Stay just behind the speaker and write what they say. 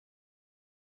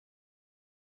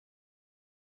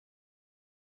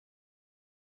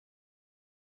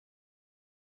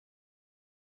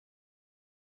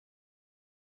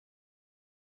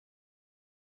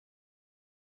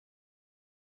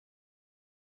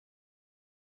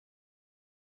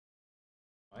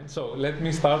So let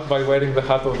me start by wearing the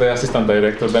hat of the assistant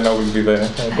director, then I will be the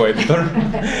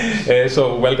co-editor.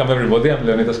 So welcome everybody, I'm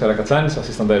Leonidas Karakatsanis,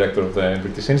 assistant director of the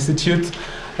British Institute.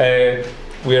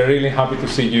 We are really happy to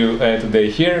see you today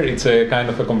here. It's a kind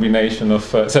of a combination of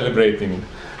celebrating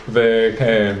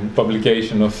the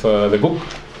publication of the book,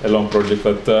 a long project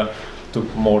that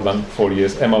took more than 4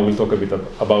 years. Emma will talk a bit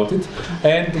about it.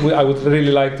 And I would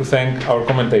really like to thank our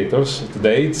commentators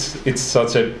today. It's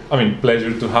such a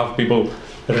pleasure to have people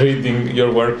reading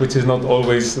your work, which is not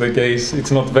always the case.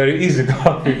 It's not very easy to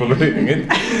have people reading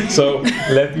it. So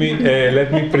let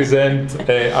me present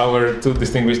our two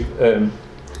distinguished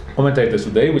commentators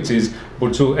today, which is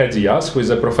Burcu Erciyas, who is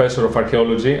a professor of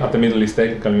archaeology at the Middle East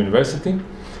Technical University.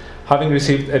 Having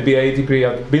received a BIAA degree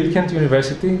at Bilkent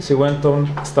University, she went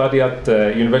on to study at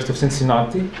the University of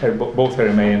Cincinnati, both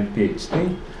her MA and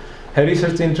PhD. Her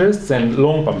research interests and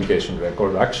long publication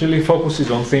record actually focuses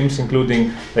on themes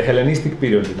including the Hellenistic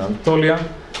period in Anatolia,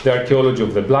 the archaeology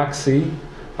of the Black Sea,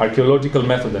 archaeological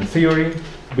method and theory,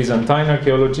 Byzantine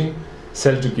archaeology,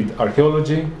 Seljuk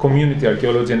archaeology, community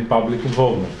archaeology, and public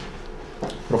involvement.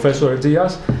 Professor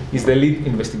Erciyas is the lead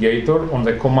investigator on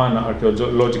the Komana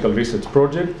Archaeological Research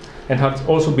Project and has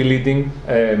also been leading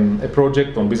a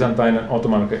project on Byzantine and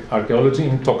Ottoman archaeology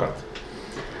in Tokat.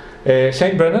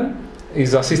 Shane Brennan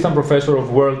is assistant professor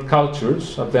of world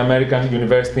cultures at the American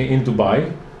University in Dubai.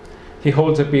 He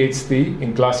holds a PhD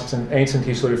in classics and ancient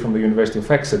history from the University of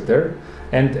Exeter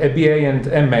and a BA and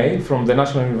MA from the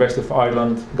National University of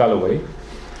Ireland, Galloway.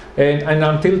 And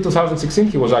until 2016,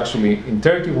 he was actually in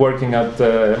Turkey working at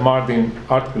Mardin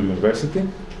Article University.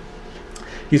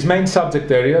 His main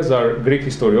subject areas are Greek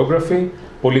historiography,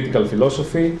 political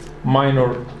philosophy,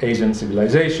 minor Asian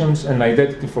civilizations, and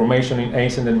identity formation in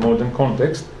ancient and modern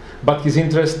context. But his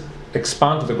interests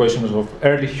expand to the questions of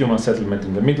early human settlement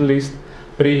in the Middle East,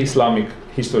 pre-Islamic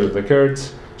history of the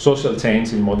Kurds, social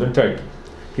change in modern Turkey.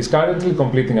 He's currently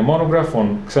completing a monograph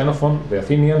on Xenophon, the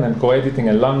Athenian, and co-editing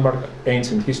a landmark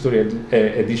ancient history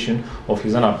edition of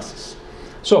his analysis.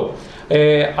 So,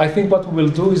 I think what we will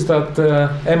do is that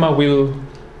Emma will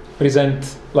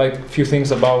present a few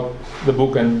things about the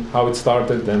book and how it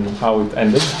started and how it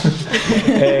ended.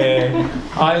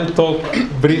 I'll talk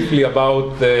briefly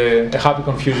about the happy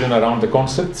confusion around the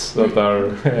concepts that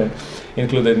are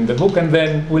included in the book, and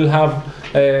then we'll have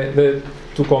the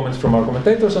two comments from our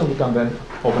commentators, and we can then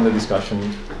open the discussion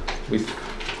with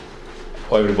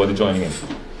everybody joining in.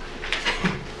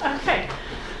 Okay,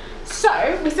 so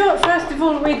we thought first of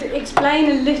all we'd explain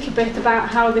a little bit about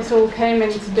how this all came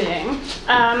into being.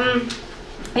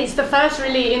 It's the first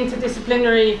really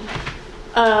interdisciplinary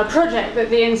project that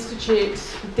the Institute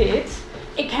did.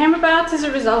 It came about as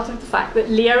a result of the fact that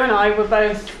Leo and I were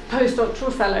both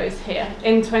postdoctoral fellows here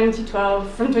in 2012,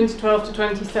 from 2012 to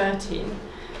 2013.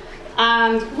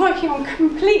 And working on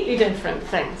completely different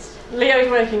things. Leo's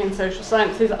working in social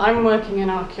sciences, I'm working in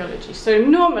archaeology. So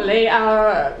normally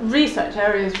our research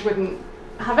areas wouldn't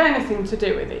have anything to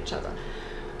do with each other.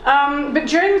 But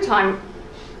during the time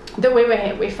that we were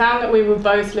here, we found that we were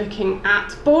both looking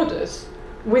at borders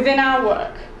within our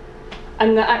work,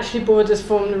 and that actually borders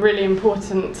formed a really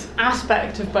important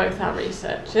aspect of both our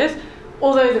researches,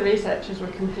 although the researchers were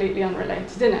completely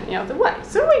unrelated in any other way.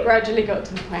 So we gradually got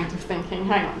to the point of thinking,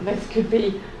 hang on, this could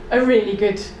be a really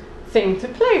good thing to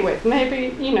play with. Maybe,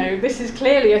 this is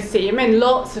clearly a theme in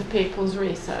lots of people's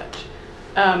research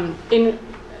in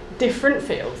different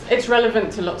fields. It's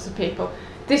relevant to lots of people.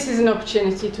 This is an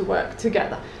opportunity to work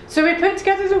together. So we put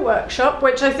together the workshop,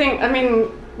 which I think,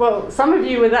 well, some of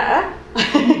you were there,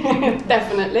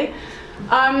 definitely.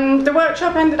 The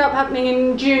workshop ended up happening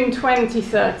in June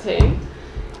 2013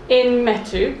 in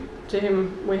METU, to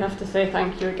whom we have to say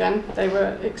thank you again. They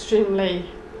were extremely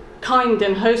kind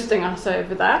in hosting us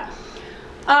over there.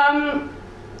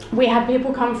 We had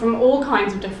people come from all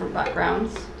kinds of different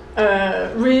backgrounds,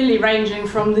 really ranging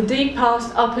from the deep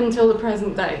past up until the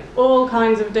present day, all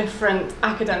kinds of different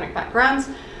academic backgrounds.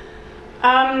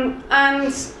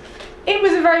 And it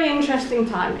was a very interesting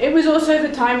time. It was also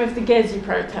the time of the Gezi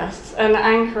protests, and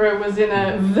Ankara was in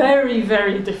a very,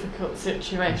 very difficult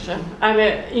situation. And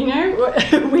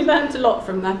we learned a lot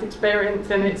from that experience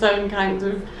in its own kinds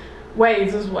of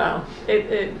ways as well.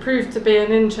 It proved to be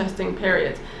an interesting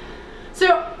period.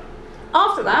 So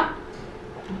after that,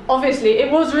 obviously,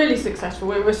 it was really successful.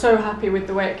 We were so happy with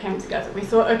the way it came together. We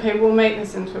thought, okay, we'll make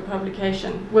this into a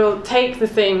publication. We'll take the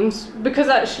themes, because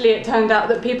actually it turned out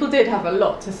that people did have a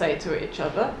lot to say to each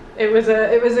other. It was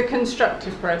a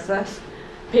constructive process.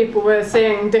 People were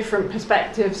seeing different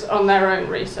perspectives on their own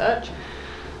research.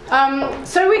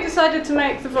 So we decided to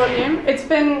make the volume. It's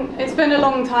been a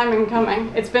long time in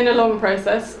coming. It's been a long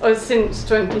process since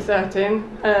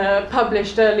 2013,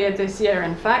 published earlier this year,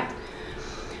 in fact.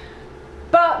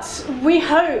 But we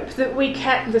hope that we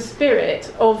kept the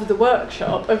spirit of the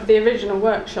workshop, of the original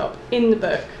workshop, in the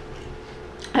book,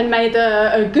 and made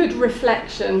a good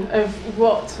reflection of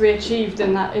what we achieved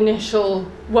in that initial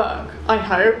work, I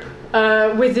hope,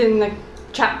 within the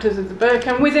chapters of the book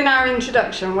and within our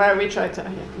introduction, where we tried to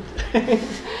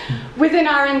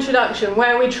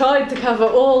cover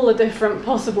all the different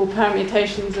possible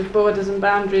permutations of borders and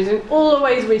boundaries in all the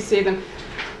ways we see them,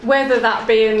 whether that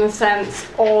be in the sense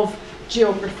of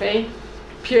geography,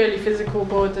 purely physical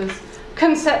borders,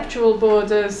 conceptual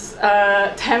borders,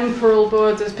 temporal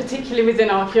borders. Particularly within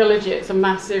archaeology, it's a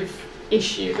massive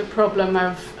issue, the problem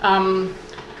of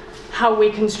how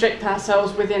we constrict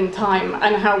ourselves within time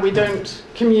and how we don't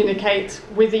communicate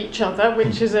with each other,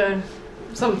 which is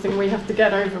something we have to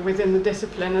get over within the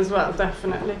discipline as well,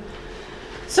 definitely.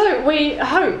 So we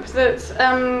hope that,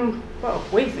 well,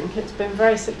 we think it's been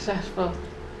very successful.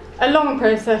 A long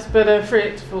process, but a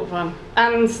fruitful one.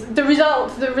 And the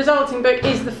resulting book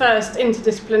is the first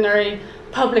interdisciplinary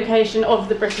publication of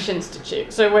the British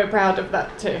Institute, so we're proud of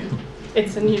that too.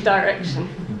 It's a new direction.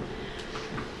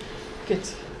 Good.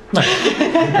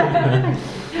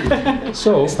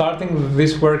 So, starting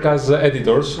this work as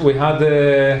editors, we had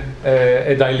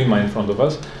a dilemma in front of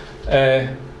us.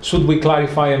 Should we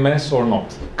clarify a mess or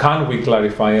not? Can we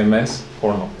clarify a mess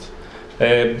or not?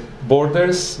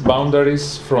 Borders,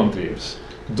 boundaries, frontiers.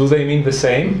 Do they mean the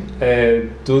same?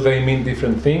 Do they mean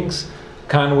different things?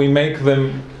 Can we make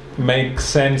them make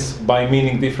sense by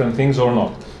meaning different things or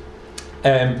not?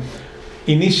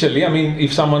 Initially, I mean,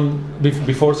 if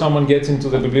before someone gets into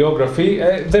the bibliography,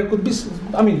 there could be,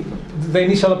 the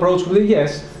initial approach would be,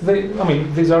 yes,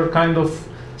 these are kind of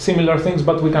similar things,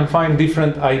 but we can find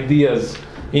different ideas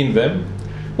in them.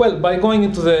 Well, by going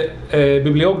into the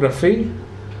bibliography,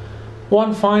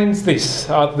 one finds this.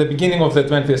 At the beginning of the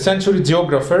 20th century,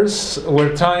 geographers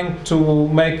were trying to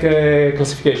make a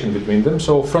classification between them.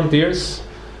 So frontiers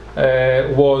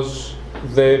was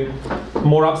the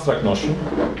more abstract notion,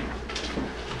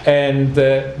 and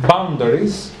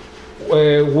boundaries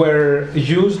were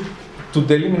used to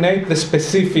delineate the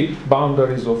specific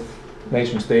boundaries of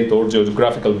nation-state or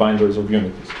geographical boundaries of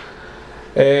unities.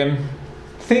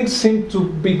 Things seem to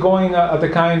be going at a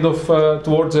kind of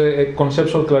towards a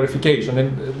conceptual clarification,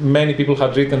 and many people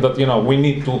had written that we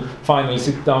need to finally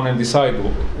sit down and decide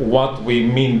what we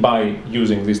mean by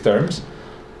using these terms.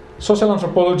 Social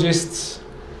anthropologists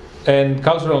and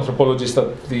cultural anthropologists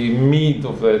at the mid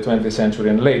of the 20th century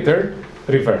and later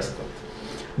reversed that.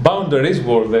 Boundaries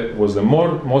was the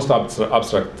most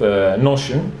abstract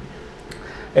notion,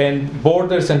 and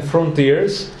borders and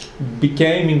frontiers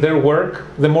became in their work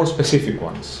the more specific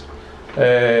ones.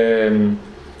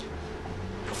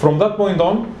 From that point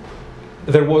on,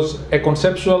 there was a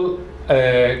conceptual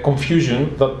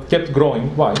confusion that kept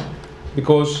growing. Why?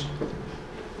 Because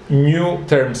new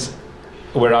terms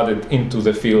were added into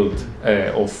the field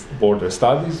of border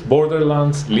studies,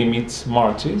 borderlands, limits,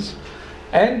 marches.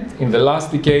 And in the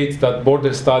last decade, that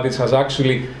border studies has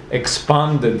actually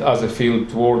expanded as a field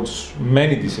towards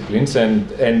many disciplines, and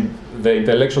the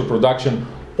intellectual production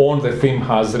on the theme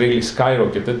has really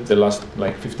skyrocketed the last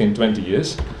 15-20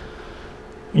 years.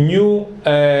 New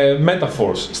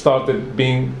metaphors started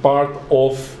being part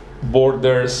of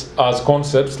borders as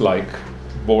concepts, like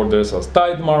borders as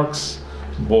tide marks,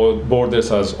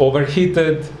 borders as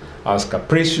overheated, as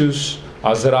capricious,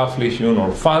 as roughly hewn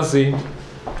or fuzzy,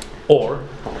 or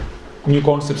new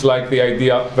concepts like the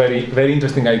idea, very, very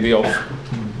interesting idea of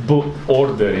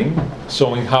ordering,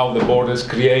 showing how the borders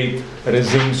create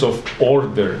regimes of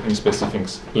order in specific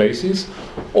places,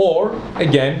 or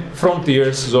again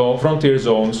frontier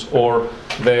zones, or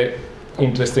the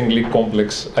interestingly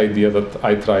complex idea that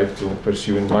I tried to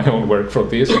pursue in my own work,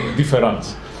 frontiers and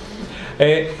difference.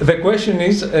 The question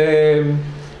is,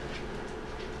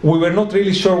 we were not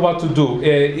really sure what to do.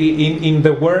 In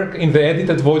the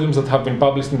edited volumes that have been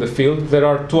published in the field, there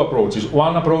are two approaches.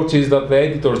 One approach is that the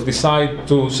editors decide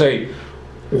to say,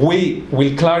 we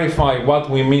will clarify what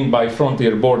we mean by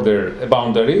frontier border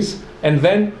boundaries, and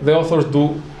then the authors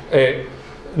do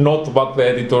not what the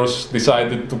editors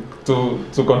decided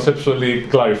to conceptually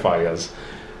clarify as.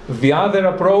 The other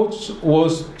approach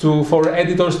was for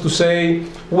editors to say,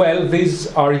 well,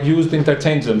 these are used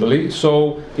interchangeably,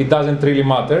 so it doesn't really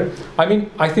matter.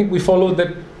 I think we followed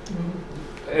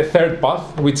a third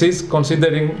path, which is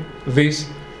considering this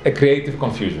a creative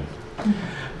confusion.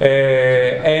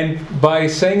 And by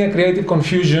saying a creative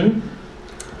confusion,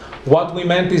 What we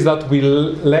meant is that we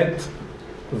let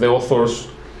the authors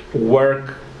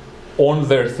work on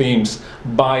their themes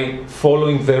by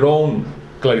following their own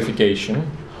clarification,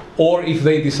 or if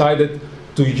they decided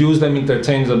to use them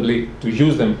interchangeably, to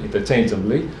use them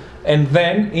interchangeably. And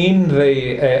then in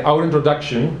our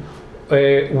introduction,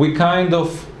 we kind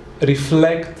of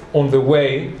reflect on the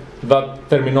way that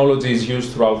terminology is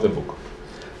used throughout the book.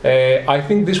 I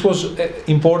think this was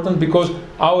important because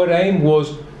our aim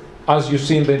was, as you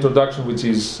see in the introduction, which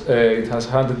is it has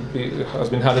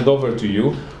been handed over to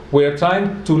you, we are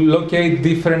trying to locate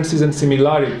differences and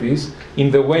similarities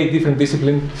in the way different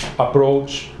disciplines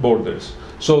approach borders.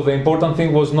 So the important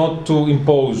thing was not to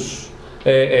impose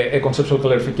a conceptual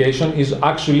clarification, is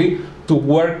actually to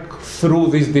work through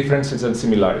these differences and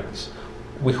similarities.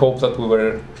 We hope that we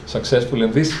were successful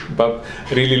in this, but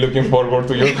really looking forward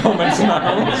to your comments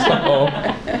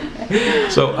now.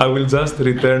 So I will just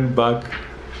return back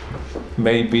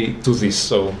maybe to this,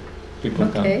 so people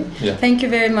can. Yeah. Thank you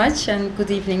very much, and good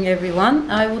evening,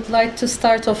 everyone. I would like to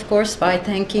start, of course, by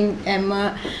thanking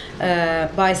Emma,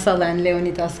 Baysal and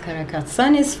Leonidas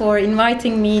Karakatsanis for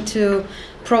inviting me to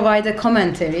provide a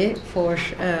commentary for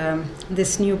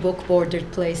this new book,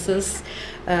 Bodered Places,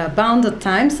 Bounded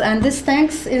Times. And this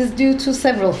thanks is due to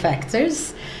several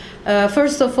factors.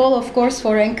 First of all, of course,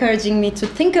 for encouraging me to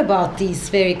think about these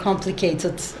very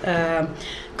complicated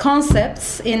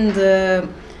concepts in the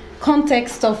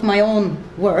context of my own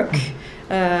work,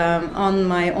 on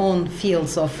my own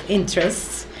fields of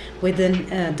interests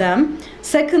within them.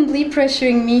 Secondly,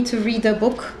 pressuring me to read a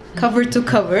book cover to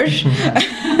cover,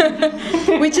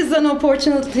 which is an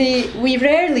opportunity we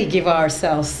rarely give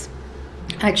ourselves,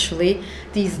 actually,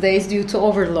 these days due to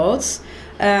overloads.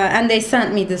 And they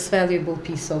sent me this valuable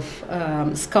piece of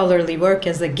scholarly work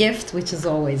as a gift, which is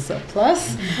always a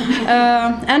plus.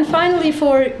 And finally,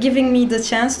 for giving me the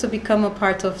chance to become a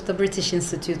part of the British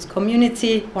Institute's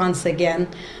community once again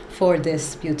for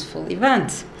this beautiful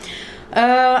event.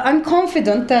 I'm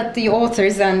confident that the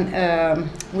authors, and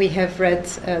we have read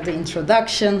the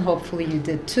introduction, hopefully you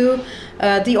did too,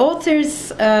 the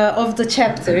authors of the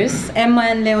chapters, Emma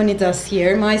and Leonidas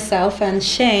here, myself and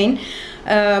Shane,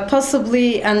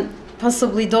 possibly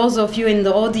those of you in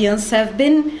the audience have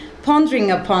been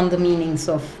pondering upon the meanings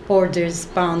of borders,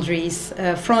 boundaries,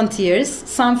 frontiers,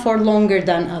 some for longer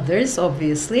than others,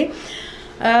 obviously,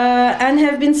 and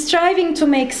have been striving to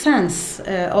make sense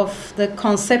of the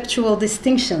conceptual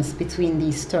distinctions between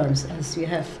these terms, as you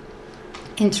have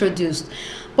introduced.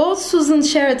 Both Susan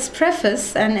Sherratt's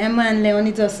preface and Emma and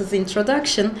Leonidas'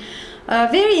 introduction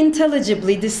very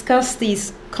intelligibly discuss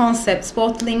these concepts,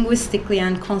 both linguistically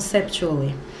and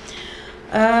conceptually.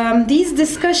 These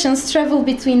discussions travel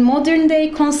between modern-day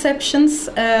conceptions,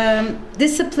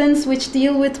 disciplines which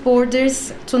deal with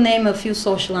borders, to name a few: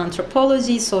 social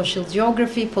anthropology, social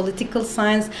geography, political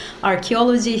science,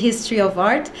 archaeology, history of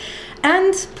art,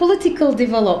 and political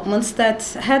developments that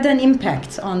had an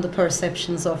impact on the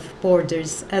perceptions of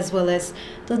borders, as well as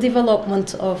the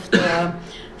development of the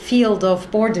field of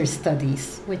border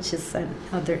studies, which is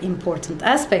another important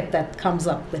aspect that comes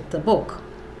up with the book.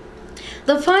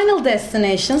 The final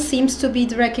destination seems to be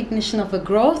the recognition of a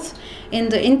growth in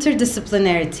the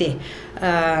interdisciplinarity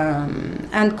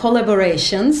and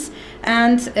collaborations,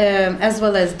 and as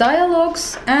well as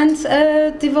dialogues, and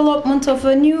development of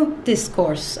a new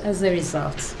discourse as a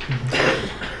result.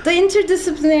 The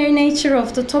interdisciplinary nature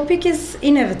of the topic is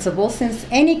inevitable, since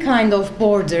any kind of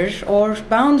border or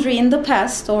boundary in the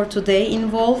past or today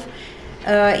involve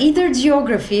either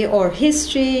geography or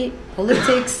history,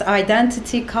 politics,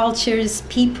 identity, cultures,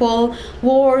 people,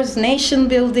 wars, nation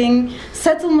building,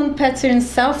 settlement patterns,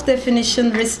 self-definition,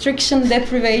 restriction,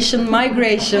 deprivation,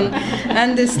 migration,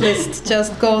 and this list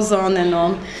just goes on and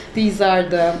on. These are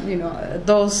the,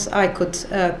 those I could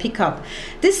pick up.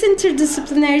 This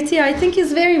interdisciplinarity, I think,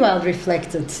 is very well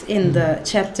reflected in the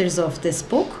chapters of this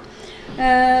book.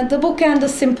 The book and the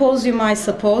symposium, I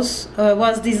suppose,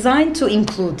 was designed to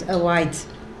include a wide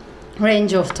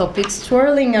range of topics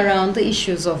twirling around the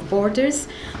issues of borders,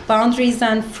 boundaries,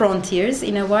 and frontiers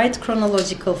in a wide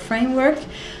chronological framework,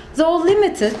 though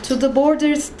limited to the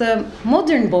borders, the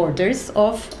modern borders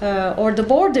of, or the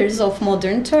borders of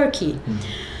modern Turkey.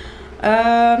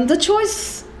 The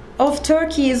choice of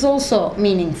Turkey is also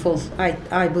meaningful,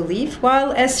 I believe.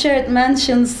 While, as Sherratt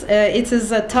mentions, it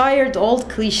is a tired old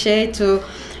cliche to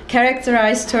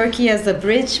characterize Turkey as a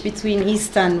bridge between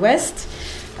East and West.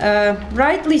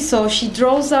 Rightly so, she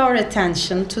draws our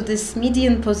attention to this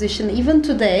median position even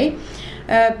today,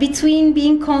 between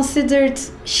being considered,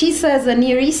 she says, a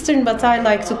Near Eastern, but I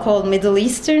like to call Middle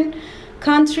Eastern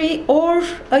country, or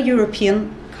a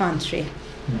European country.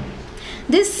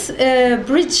 This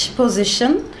bridge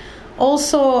position,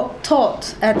 also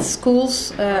taught at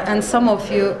schools, and some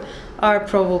of you are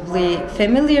probably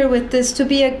familiar with this, to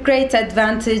be a great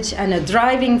advantage and a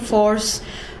driving force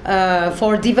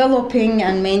for developing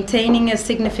and maintaining a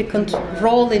significant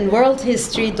role in world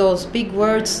history, those big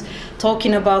words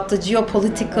talking about the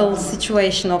geopolitical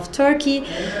situation of Turkey.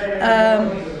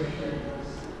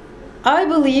 I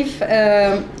believe,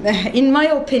 in my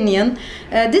opinion,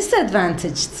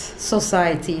 disadvantaged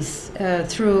societies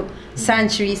through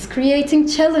centuries, creating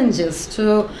challenges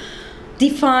to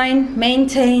define,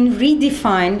 maintain,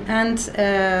 redefine, and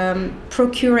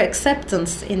procure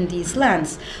acceptance in these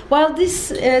lands. While this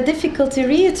difficulty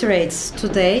reiterates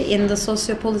today in the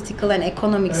socio-political and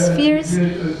economic spheres,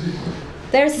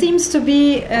 there seems to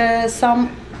be some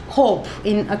hope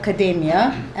in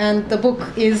academia, and the book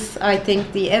is, I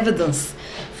think, the evidence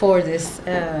for this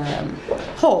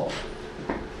hope.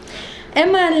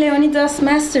 Emma and Leonidas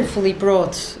masterfully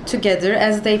brought together,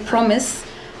 as they promise,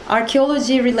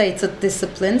 archaeology-related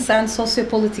disciplines and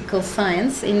socio-political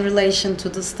science in relation to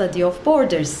the study of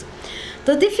borders.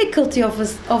 The difficulty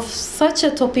of such a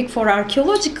topic for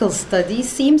archaeological study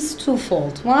seems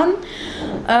twofold. One,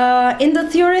 in the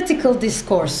theoretical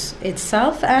discourse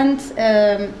itself, and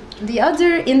the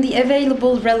other in the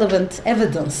available relevant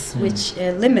evidence, which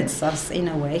limits us in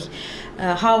a way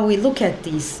how we look at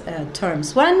these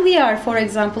terms. When we are, for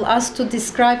example, asked to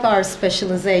describe our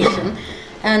specialization,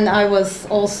 and I was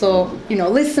also,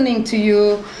 listening to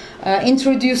you,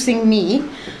 introducing me,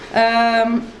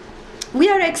 we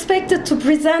are expected to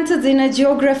present it in a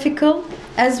geographical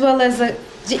as well as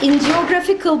in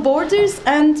geographical borders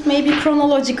and maybe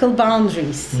chronological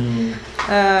boundaries.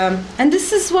 And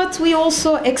this is what we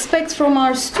also expect from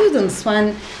our students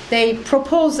when they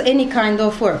propose any kind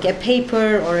of work, a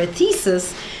paper or a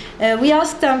thesis. We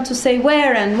ask them to say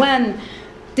where and when,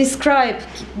 describe,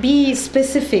 be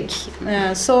specific.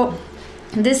 So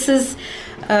this is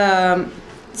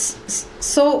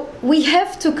so we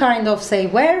have to kind of say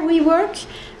where we work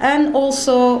and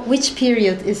also which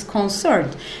period is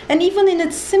concerned. And even in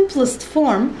its simplest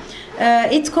form,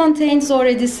 it contains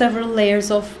already several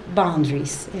layers of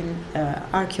boundaries in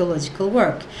archaeological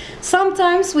work.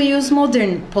 Sometimes we use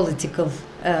modern political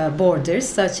borders,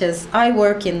 such as I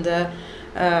work in the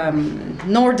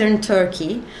northern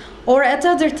Turkey, or at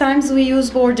other times we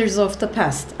use borders of the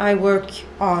past. I work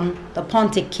on the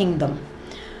Pontic Kingdom,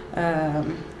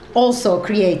 also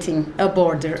creating a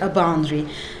border, a boundary.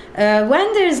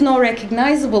 When there is no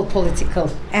recognizable political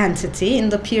entity in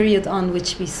the period on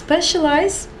which we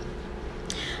specialize,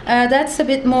 that's a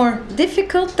bit more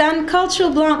difficult. Then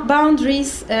cultural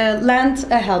boundaries lend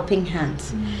a helping hand.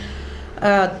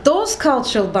 Those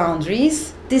cultural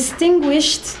boundaries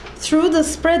distinguished through the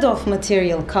spread of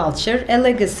material culture, a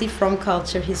legacy from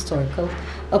culture historical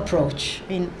approach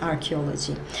in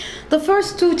archaeology. The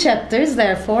first two chapters,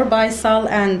 therefore, Baysal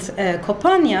and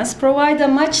Karakatsanis, provide a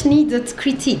much needed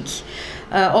critique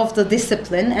of the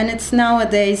discipline and its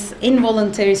nowadays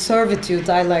involuntary servitude,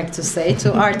 I like to say,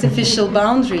 to artificial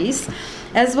boundaries,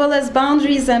 as well as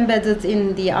boundaries embedded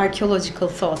in the archaeological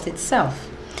thought itself.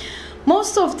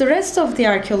 Most of the rest of the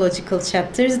archaeological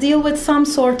chapters deal with some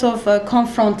sort of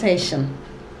confrontation.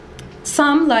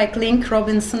 Some, like Link,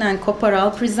 Robinson, and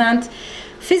Copperal, present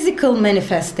physical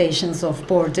manifestations of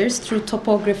borders through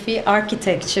topography,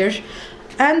 architecture,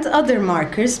 and other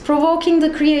markers, provoking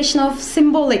the creation of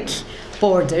symbolic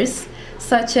borders,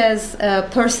 such as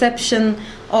perception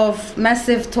of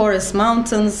massive Taurus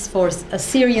mountains for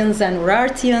Assyrians and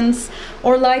Urartians,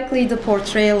 or likely the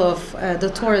portrayal of the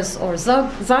Taurus or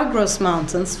Zagros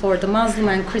mountains for the Muslim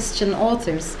and Christian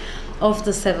authors of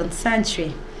the 7th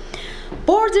century.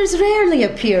 Borders rarely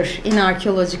appear in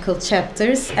archaeological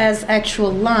chapters as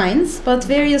actual lines, but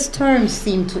various terms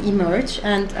seem to emerge,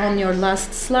 and on your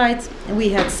last slide we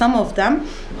had some of them.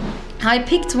 I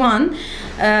picked one,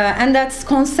 and that's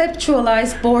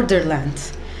conceptualized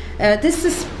borderland. This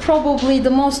is probably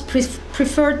the most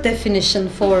preferred definition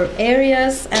for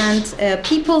areas and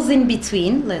peoples in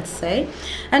between, let's say.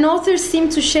 And authors seem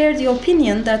to share the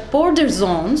opinion that border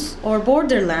zones or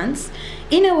borderlands,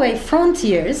 in a way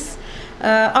frontiers,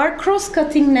 are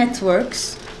cross-cutting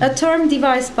networks, a term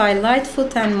devised by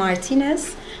Lightfoot and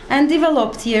Martinez and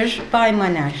developed here by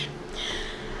Manner.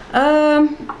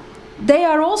 They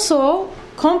are also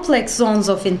complex zones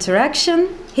of interaction,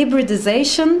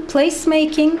 hybridization,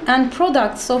 placemaking, and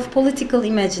products of political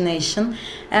imagination,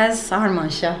 as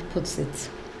Harmanshah puts it.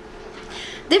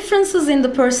 Differences in the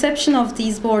perception of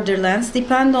these borderlands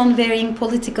depend on varying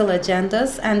political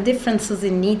agendas and differences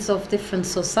in needs of different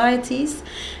societies,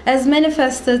 as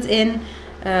manifested in,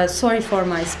 sorry for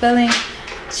my spelling,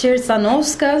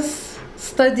 Chersanovska's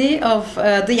study of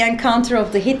the encounter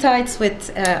of the Hittites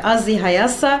with Azi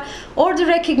Hayasa, or the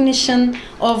recognition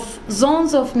of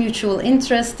zones of mutual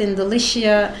interest in the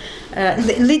Lydian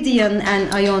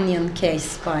and Ionian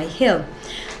case by Hill.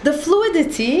 The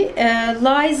fluidity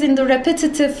lies in the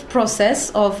repetitive process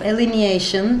of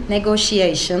alienation,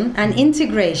 negotiation, and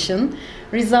integration,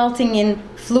 resulting in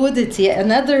fluidity,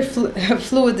 another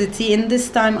fluidity, in this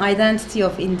time identity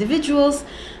of individuals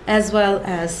as well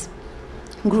as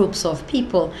groups of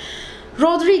people.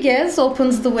 Rodriguez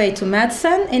opens the way to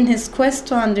Madsen in his quest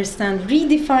to understand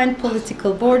redefined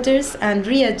political borders and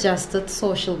readjusted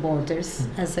social borders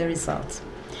as a result.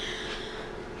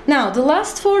 Now, the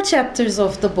last 4 chapters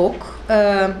of the book,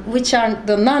 which are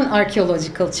the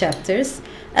non-archaeological chapters,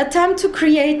 attempt to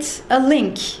create a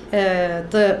link,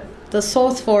 the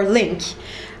sought for link,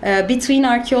 between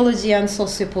archaeology and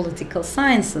sociopolitical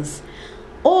sciences.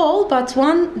 All but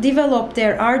one develop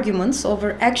their arguments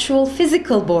over actual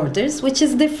physical borders, which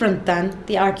is different than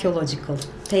the archaeological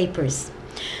papers.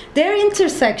 Their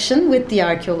intersection with the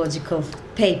archaeological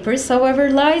papers,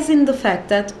 however, lies in the fact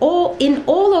that in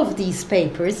all of these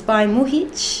papers by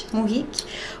Muhik,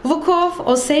 Vukov,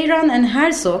 Oseiran, and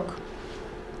Herzog,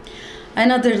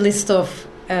 another list of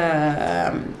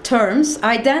terms,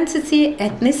 identity,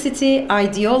 ethnicity,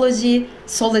 ideology,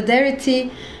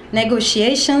 solidarity,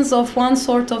 negotiations of one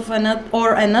sort or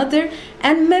another,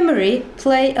 and memory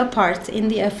play a part in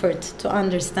the effort to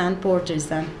understand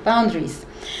borders and boundaries.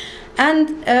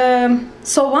 And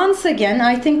so once again,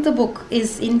 I think the book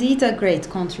is indeed a great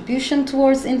contribution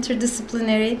towards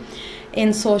interdisciplinary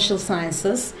in social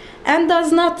sciences, and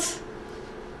does not,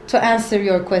 to answer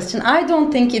your question, I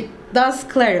don't think it does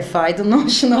clarify the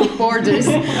notion of borders,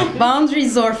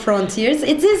 boundaries, or frontiers.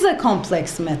 It is a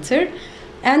complex matter.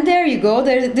 And there you go.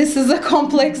 This is a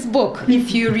complex book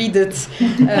if you read it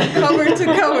cover to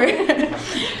cover.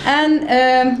 And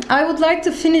I would like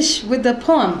to finish with a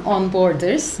poem on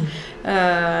borders,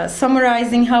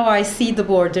 summarizing how I see the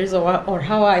borders, or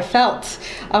how I felt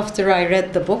after I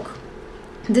read the book.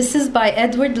 This is by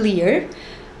Edward Lear,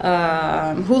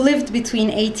 who lived between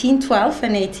 1812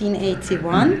 and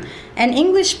 1881, an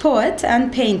English poet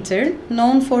and painter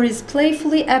known for his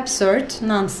playfully absurd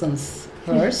nonsense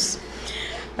verse.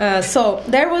 So,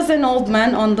 there was an old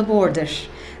man on the border.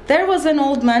 There was an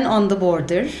old man on the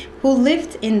border who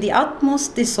lived in the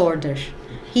utmost disorder.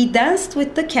 He danced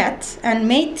with the cat and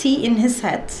made tea in his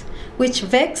hat, which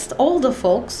vexed all the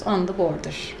folks on the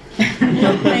border.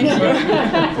 Thank you.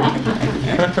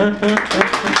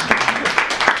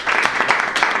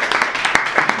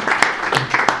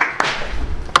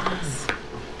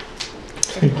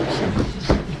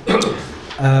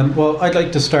 Well, I'd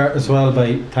like to start as well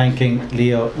by thanking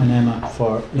Leo and Emma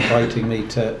for inviting me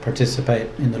to participate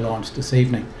in the launch this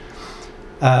evening.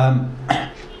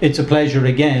 It's a pleasure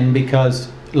again because,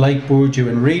 like Burcu,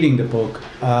 in reading the book,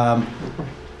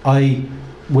 I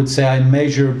would say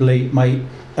my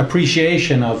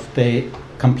appreciation of the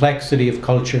complexity of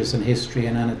cultures and history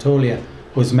in Anatolia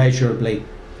was measurably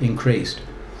increased.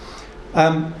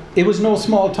 It was no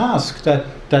small task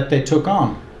that they took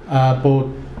on, both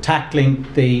tackling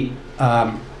the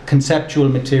conceptual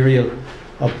material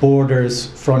of borders,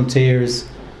 frontiers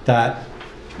that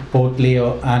both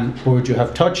Leo and Burcu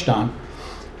have touched on,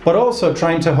 but also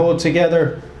trying to hold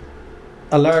together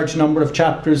a large number of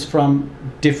chapters from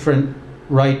different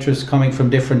writers coming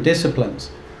from different disciplines.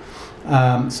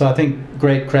 So I think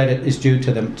great credit is due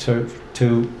to them to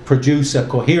produce a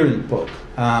coherent book.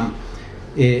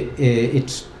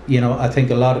 It's, I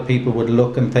think a lot of people would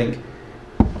look and think,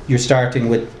 you're starting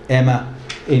with Emma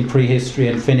in prehistory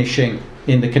and finishing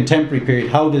in the contemporary period.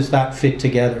 How does that fit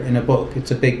together in a book?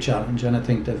 It's a big challenge, and I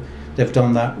think they've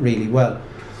done that really well.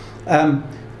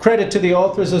 Credit to the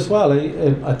authors as well.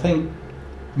 I think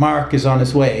Mark is on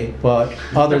his way, but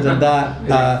other than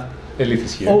that... Elif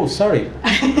is here. Oh, sorry.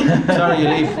 Sorry,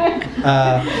 Elif.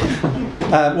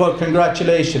 Well,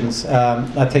 congratulations.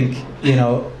 I think,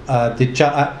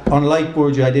 unlike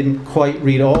Burcu, I didn't quite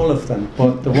read all of them,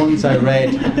 but the ones I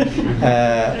read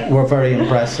were very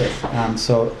impressive.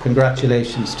 So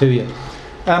congratulations to you.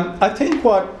 I think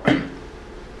what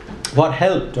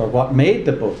helped, or what made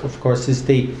the book, of course, is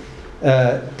the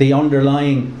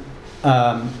underlying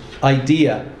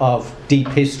idea of deep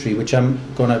history, which I'm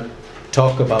going to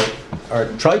talk about, or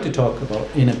try to talk about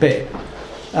in a bit.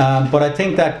 But I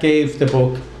think that gave the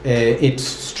book its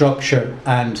structure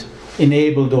and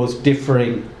enabled those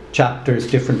differing chapters,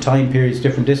 different time periods,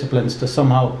 different disciplines to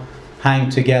somehow hang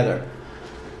together.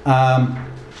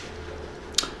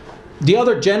 The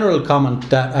other general comment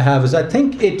that I have is I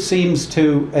think it seems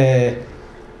to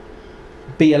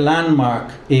be a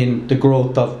landmark in the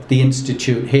growth of the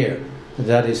institute here.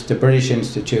 That is the British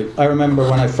Institute. I remember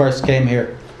when I first came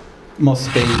here,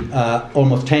 must be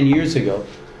almost 10 years ago,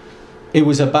 it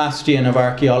was a bastion of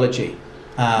archaeology.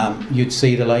 You'd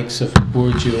see the likes of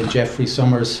Burcu and Geoffrey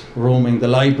Summers roaming the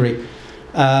library.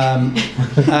 I've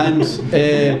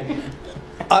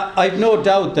no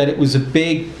doubt that it was a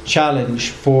big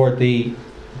challenge for the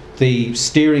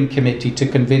steering committee to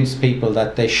convince people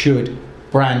that they should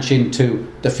branch into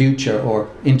the future or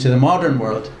into the modern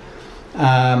world.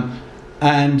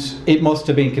 And it must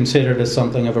have been considered as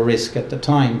something of a risk at the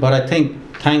time. But I think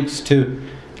thanks to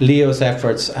Leo's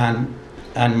efforts and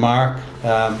Mark,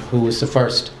 who was the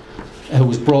first, who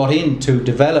was brought in to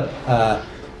develop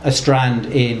a strand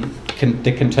in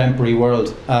the contemporary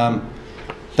world,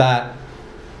 that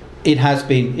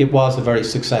it was a very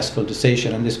successful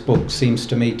decision, and this book seems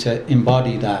to me to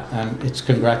embody that, and its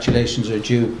congratulations are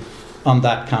due on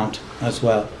that count as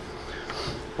well.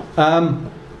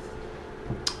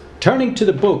 Turning to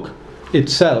the book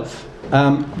itself,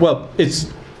 well,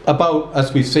 it's about,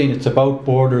 as we've seen, it's about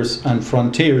borders and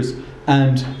frontiers,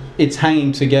 and it's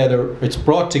hanging together, it's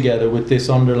brought together with this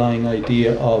underlying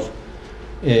idea of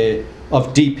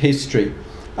deep history.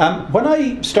 When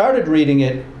I started reading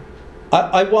it,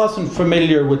 I wasn't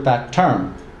familiar with that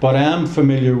term, but I am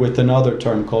familiar with another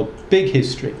term called big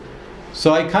history.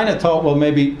 So I kind of thought, well,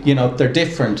 maybe, they're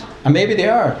different, and maybe they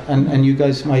are, and you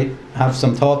guys might have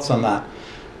some thoughts on that.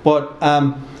 But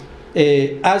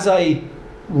as I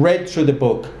read through the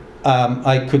book,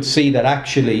 I could see that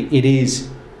actually it is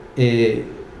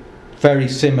very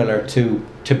similar to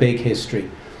big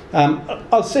history.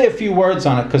 I'll say a few words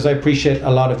on it because I appreciate a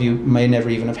lot of you may never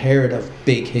even have heard of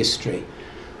big history.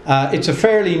 It's a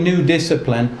fairly new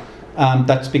discipline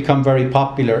that's become very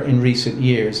popular in recent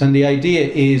years, and the idea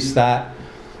is that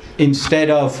instead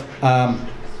of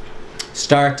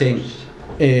starting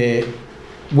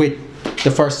with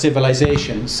the first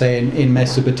civilization, say in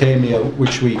Mesopotamia,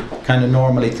 which we kind of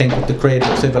normally think of the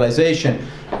cradle of civilization,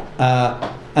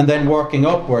 and then working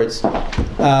upwards,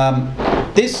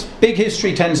 this big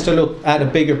history tends to look at a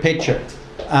bigger picture,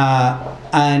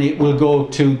 and it will go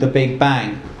to the Big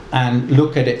Bang and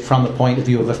look at it from the point of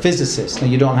view of a physicist. Now,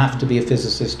 you don't have to be a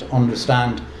physicist to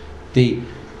understand the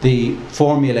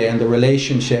formulae and the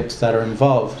relationships that are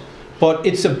involved, but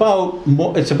it's about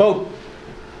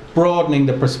broadening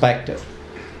the perspective,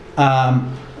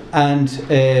 and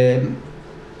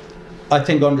I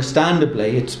think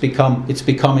understandably it's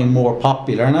becoming more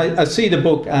popular, and I see the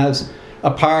book as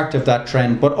a part of that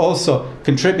trend, but also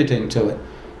contributing to it.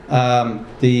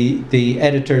 The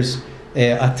editors,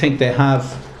 I think they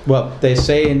have, well, they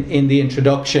say in the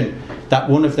introduction that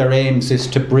one of their aims is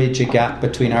to bridge a gap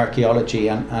between archaeology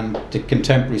and the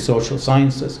contemporary social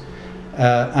sciences,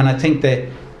 and I think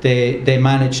they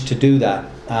managed to do that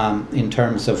in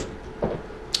terms of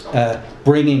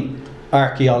bringing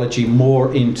archaeology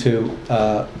more into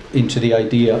the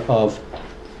idea of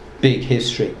big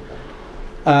history.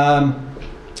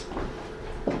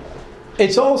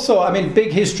 It's also,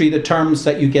 big history, the terms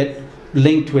that you get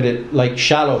linked with it, like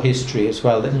shallow history as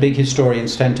well, that big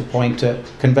historians tend to point to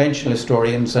conventional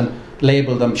historians and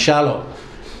label them shallow,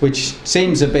 which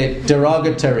seems a bit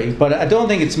derogatory, but I don't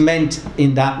think it's meant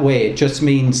in that way. It just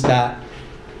means that,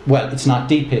 well, it's not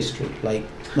deep history, like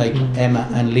Emma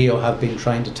and Leo have been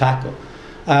trying to tackle.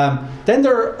 Then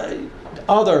there are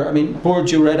other,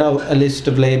 Burcu read out a list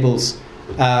of labels.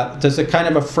 There's a kind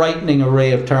of a frightening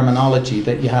array of terminology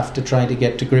that you have to try to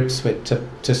get to grips with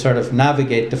to sort of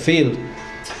navigate the field.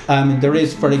 There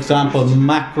is, for example,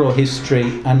 macro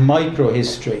history and micro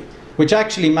history, which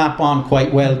actually map on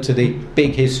quite well to the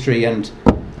big history and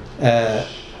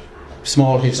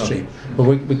small history. But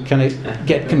we kind of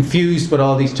get confused with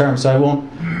all these terms, so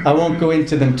I won't go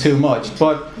into them too much.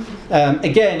 But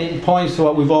again, it points to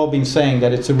what we've all been saying,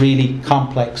 that it's a really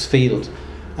complex field.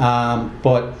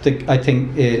 But I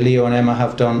think Leo and Emma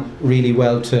have done really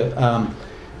well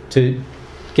to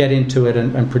get into it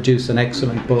and produce an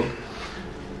excellent book.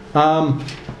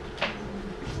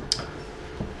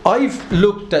 I've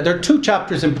looked at, there are two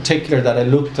chapters in particular that I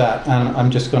looked at, and I'm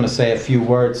just going to say a few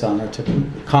words on, or to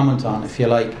comment on, if you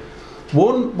like.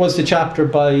 One was the chapter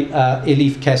by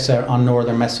Elif Keser on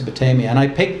northern Mesopotamia, and I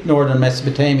picked northern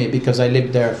Mesopotamia because I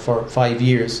lived there for 5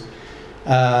 years,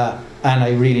 and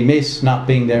I really miss not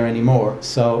being there anymore.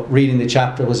 So reading the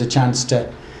chapter was a chance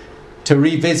to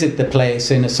revisit the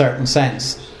place in a certain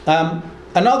sense.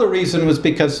 Another reason was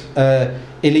because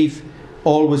Elif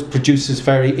always produces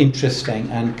very interesting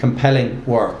and compelling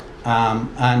work,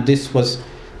 and this was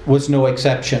no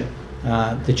exception.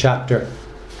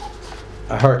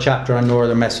 Her chapter on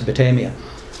northern Mesopotamia.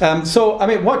 So, I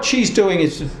mean, what she's doing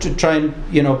is to try and,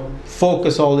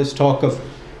 focus all this talk of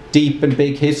deep and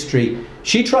big history.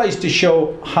 She tries to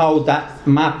show how that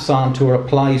maps onto or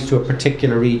applies to a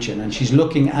particular region, and she's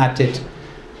looking at it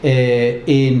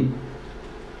in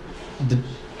the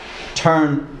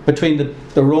turn between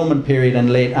the Roman period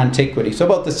and late antiquity, so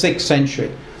about the 6th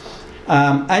century.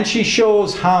 And she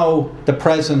shows how the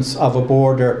presence of a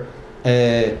border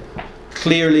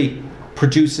clearly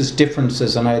produces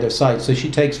differences on either side. So she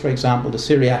takes, for example, the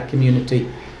Syriac community,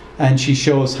 and she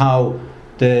shows how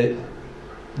the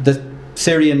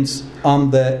Syrians on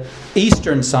the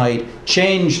eastern side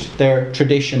changed their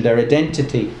tradition, their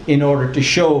identity, in order to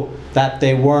show that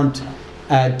they weren't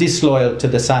disloyal to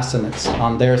the Sassanids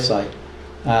on their side,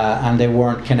 and they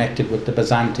weren't connected with the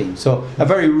Byzantines. So a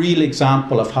very real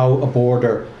example of how a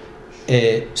border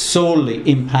solely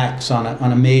impacts on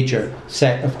a major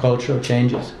set of cultural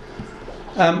changes.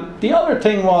 The other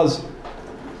thing was,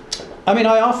 I mean,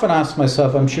 I often ask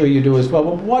myself, I'm sure you do as well,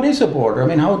 what is a border? I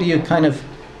mean, how do you kind of,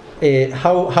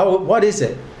 what is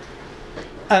it?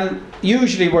 And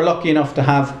usually we're lucky enough to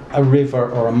have a river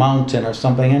or a mountain or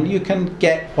something, and you can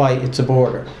get why it's a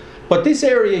border. But this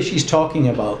area she's talking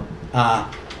about,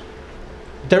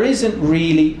 there isn't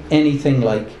really anything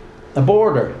like a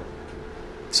border.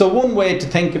 So one way to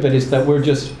think of it is that we're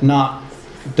just not,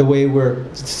 the way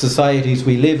societies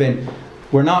we live in,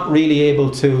 we're not really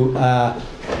able to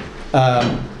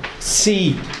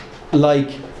see,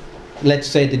 like, let's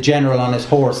say, the general on his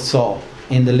horse saw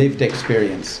in the lived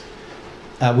experience.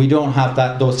 We don't have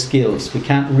those skills. We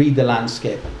can't read the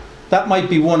landscape. That might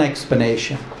be one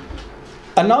explanation.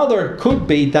 Another could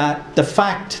be that the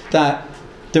fact that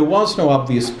there was no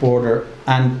obvious border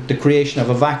and the creation of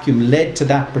a vacuum led to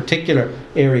that particular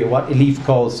area, what Elif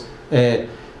calls,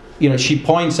 she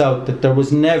points out that there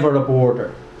was never a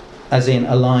border, as in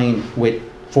a line with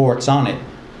forts on it,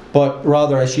 but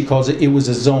rather, as she calls it, it was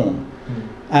a zone.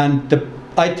 And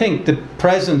I think the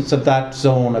presence of that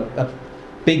zone, a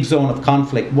big zone of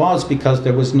conflict, was because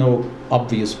there was no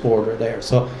obvious border there.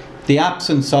 So the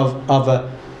absence of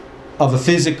a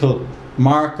physical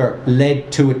marker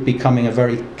led to it becoming a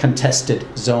very contested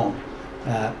zone,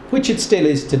 which it still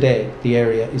is today. The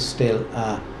area is still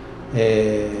a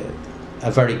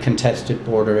very contested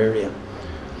border area.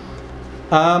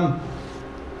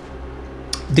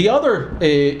 The other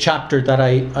chapter that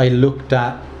I looked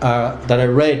at, that I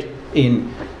read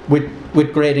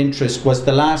with great interest, was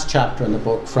the last chapter in the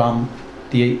book from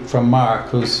Mark,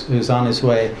 who's on his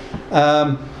way,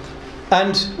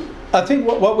 and I think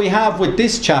what we have with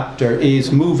this chapter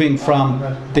is moving from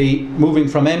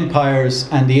empires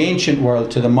and the ancient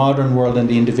world to the modern world and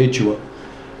the individual.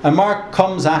 And Mark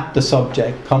comes at the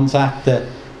subject, comes at the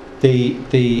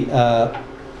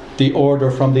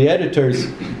order from the editors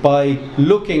by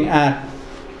looking at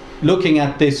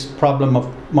this problem of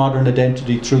modern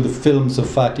identity through the films of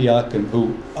Fatih Akin,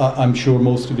 who I'm sure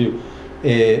most of you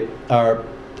are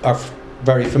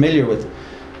very familiar with,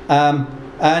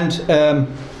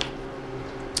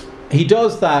 he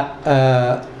does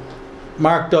that.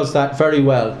 Mark does that very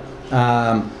well,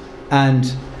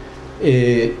 and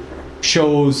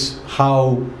shows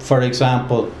how, for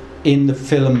example, in the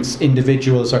films,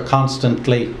 individuals are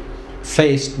constantly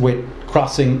faced with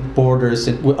crossing borders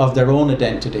of their own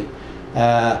identity,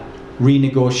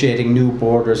 renegotiating new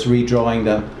borders, redrawing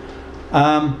them.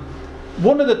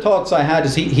 One of the thoughts I had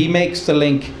is he makes the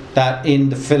link that in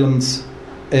the films,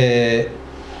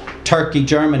 Turkey,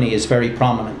 Germany is very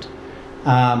prominent.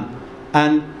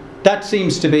 And that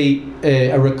seems to be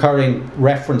a recurring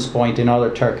reference point in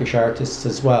other Turkish artists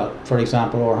as well. For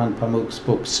example, Orhan Pamuk's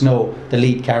book Snow, the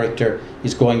lead character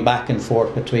is going back and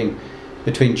forth between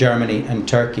Germany and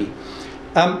Turkey.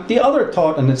 The other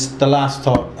thought, and it's the last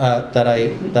thought that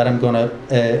I'm going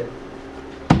to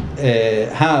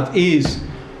have, is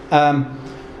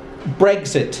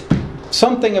Brexit.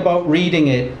 Something about reading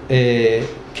it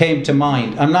came to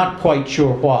mind. I'm not quite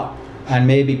sure what, and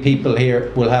maybe people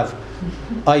here will have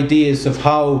ideas of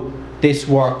how this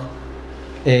work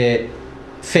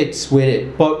fits with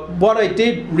it. But what I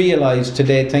did realise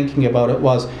today, thinking about it,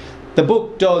 was the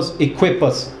book does equip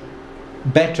us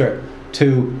better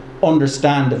to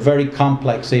understand the very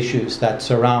complex issues that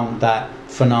surround that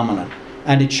phenomenon,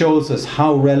 and it shows us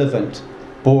how relevant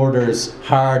borders,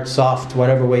 hard, soft,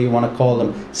 whatever way you want to call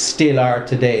them, still are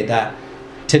today. That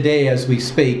today, as we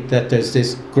speak, that there's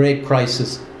this great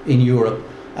crisis in Europe,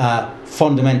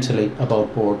 fundamentally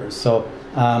about borders. So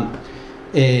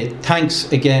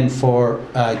thanks again for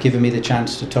giving me the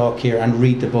chance to talk here and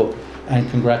read the book, and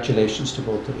congratulations to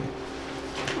both of you.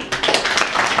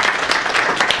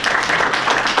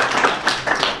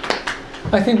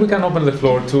 I think we can open the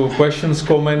floor to questions,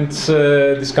 comments,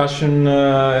 discussion.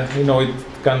 It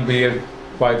can be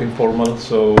quite informal,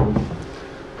 so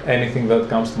anything that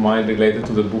comes to mind related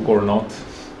to the book or not.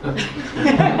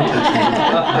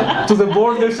 To the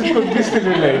borders, it could be still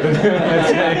related, let's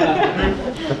say.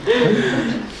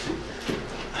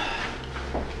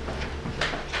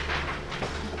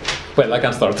 Well, I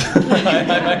can start.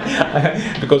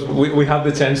 Because we had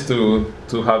the chance to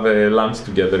have a lunch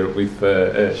together with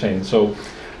Shane. So,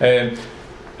 and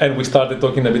we started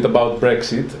talking a bit about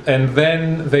Brexit, and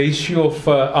then the issue of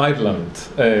Ireland,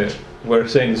 where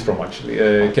Shane is from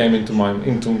actually, came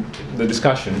into the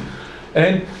discussion.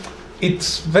 And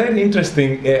it's very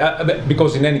interesting,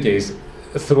 because in any case,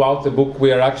 throughout the book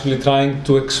we are actually trying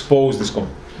to expose this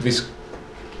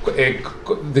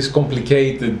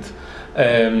complicated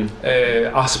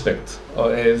aspect,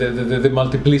 the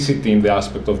multiplicity in the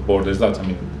aspect of borders. That's,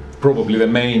 probably the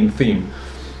main theme.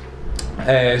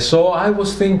 So I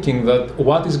was thinking that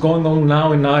what is going on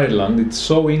now in Ireland, it's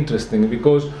so interesting,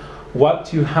 because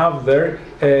what you have there,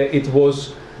 it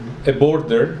was a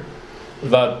border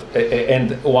that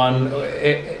and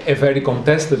a very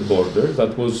contested border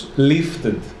that was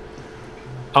lifted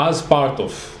as part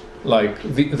of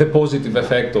the positive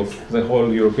effect of the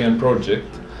whole European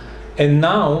project. And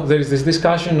now there is this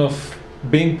discussion of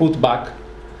being put back,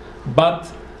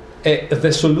 but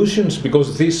the solutions,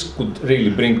 because this could really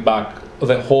bring back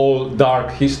the whole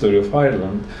dark history of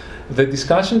Ireland, the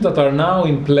discussions that are now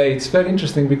in play, it's very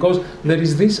interesting, because there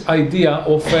is this idea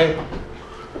of a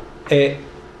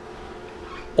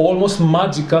almost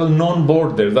magical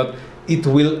non-border, that it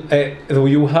will,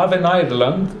 you have an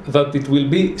Ireland that it will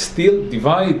be still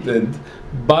divided,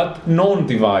 but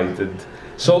non-divided.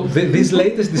 So these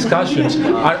latest discussions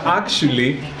are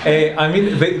actually,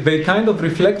 they kind of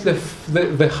reflect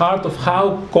the heart of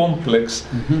how complex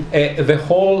the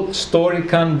whole story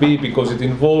can be, because it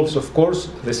involves, of course,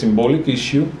 the symbolic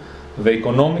issue, the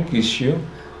economic issue,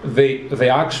 the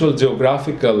actual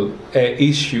geographical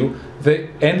issue,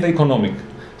 and the economic.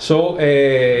 So,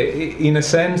 in a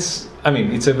sense,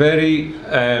 it's a very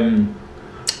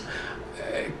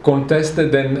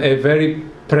contested and a very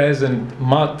present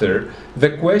matter. The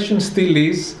question still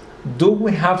is, do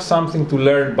we have something to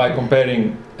learn by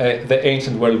comparing the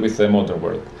ancient world with the modern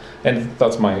world? And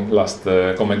that's my last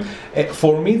comment.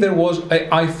 For me,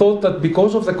 I thought that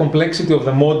because of the complexity of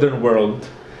the modern world,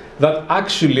 that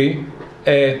actually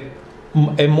a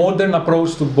modern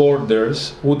approach to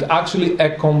borders would actually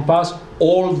encompass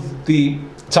all the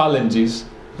challenges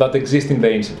that exist in the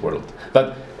ancient world.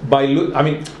 That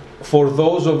for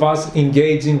those of us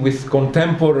engaging with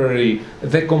contemporary,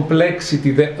 the complexity,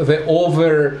 the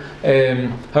over, the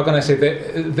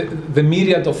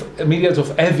myriads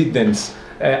of evidence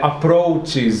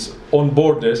approaches on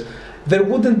borders, there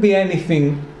wouldn't be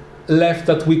anything left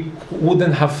that we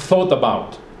wouldn't have thought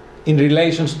about in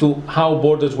relation to how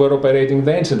borders were operating in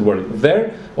the ancient world.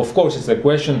 There, of course, it's a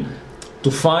question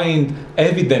to find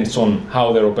evidence on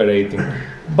how they're operating.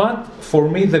 But for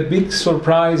me, the big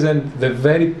surprise and the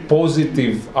very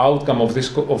positive outcome of this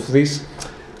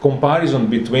comparison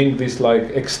between these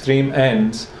extreme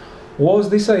ends was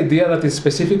this idea that is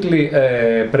specifically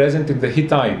present in the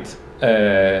Hittite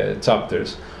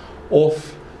chapters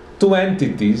of two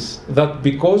entities that,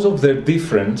 because of their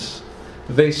difference,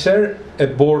 they share a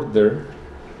border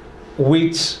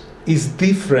which is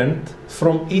different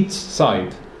from each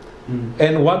side.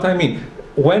 And what I mean,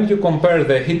 when you compare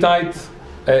the Hittite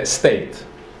state,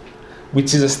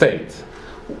 which is a state,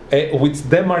 which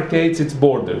demarcates its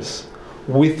borders,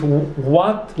 with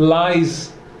what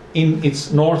lies in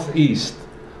its northeast,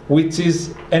 which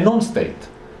is a non-state.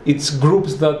 It's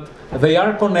groups that they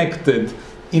are connected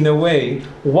in a way.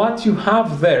 What you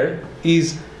have there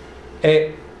is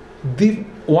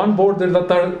one border that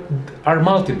are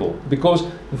multiple, because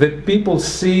the people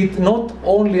see it not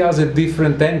only as a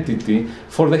different entity.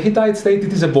 For the Hittite state,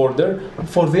 it is a border.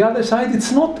 For the other side,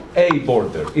 it's not a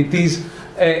border. It is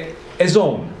a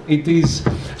zone. It is.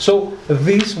 So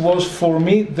this was for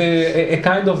me a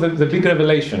kind of the big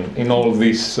revelation in all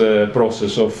this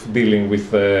process of dealing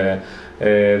with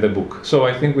the book. So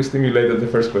I think we stimulated the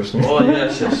first question. Oh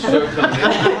yes, certainly.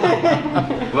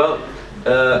 Well.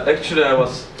 Actually, I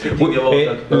was thinking about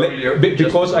that earlier.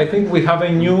 Because I think we have a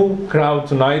new crowd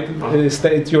tonight.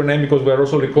 State your name, because we are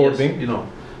also recording.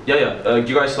 Yes,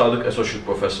 Giray Sadık, associate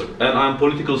professor, and I'm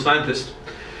political scientist.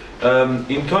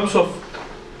 In terms of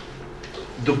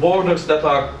the borders that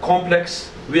are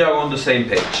complex, we are on the same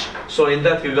page. So in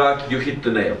that regard, you hit the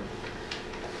nail.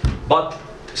 But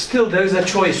still, there is a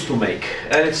choice to make,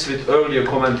 and it's with earlier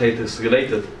commentators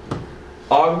related.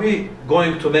 are we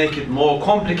going to make it more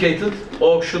complicated,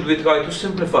 or should we try to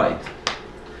simplify it?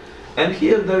 And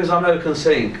here there is an American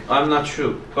saying, I'm not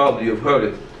sure, probably you've heard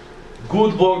it.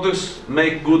 Good borders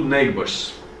make good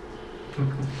neighbors.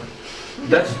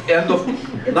 That's end of,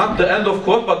 not the end of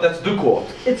quote, but that's the quote.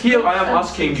 Here I am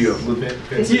asking you,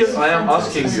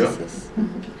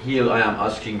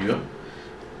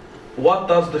 what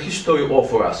does the history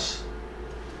offer us?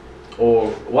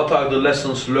 Or what are the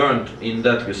lessons learned in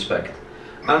that respect?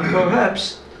 And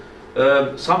perhaps,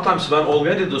 sometimes when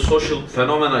already the social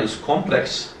phenomena is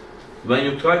complex, when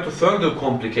you try to further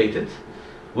complicate it,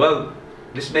 well,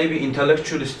 this may be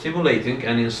intellectually stimulating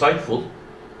and insightful,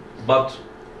 but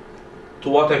to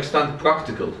what extent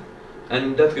practical? And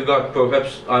in that regard,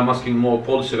 perhaps I'm asking more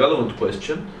policy relevant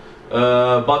question,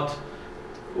 but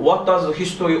what does the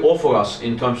history offer us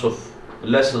in terms of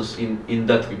lessons in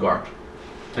that regard?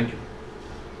 Thank you.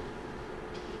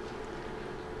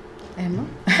 Emma?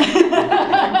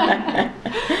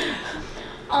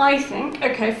 I think,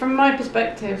 okay, from my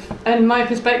perspective, and my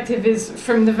perspective is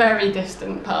from the very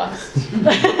distant past.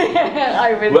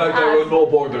 I would Well, there were no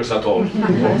borders at all.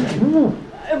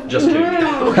 Just kidding.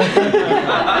 I'm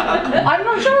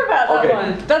not sure about that Okay.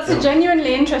 one. That's a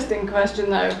genuinely interesting question,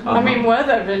 though. I mean, were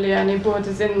there really any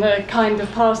borders in the kind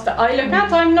of past that I look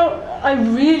at? I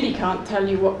really can't tell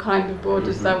you what kind of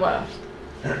borders there were.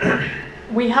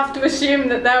 We have to assume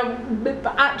that they're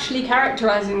actually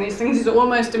characterizing these things is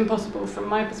almost impossible from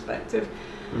my perspective.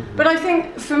 But I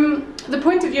think from the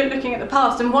point of view of looking at the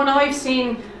past, and what I've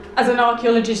seen as an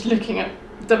archaeologist looking at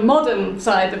the modern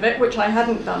side of it, which I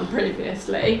hadn't done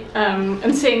previously,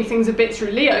 and seeing things a bit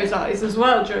through Leo's eyes as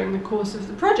well during the course of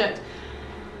the project,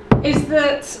 is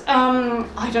that,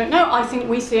 I don't know, I think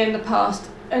we see in the past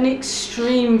an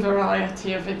extreme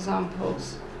variety of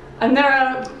examples. And there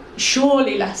are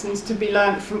surely lessons to be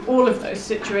learned from all of those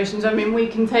situations. I mean, we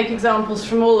can take examples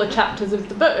from all the chapters of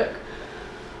the book.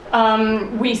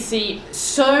 We see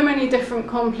so many different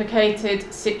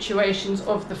complicated situations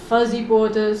of the fuzzy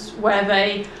borders where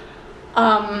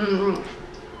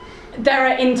there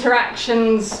are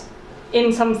interactions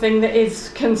in something that is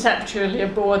conceptually a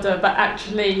border but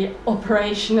actually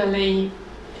operationally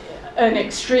an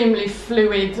extremely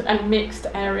fluid and mixed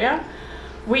area.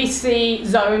 We see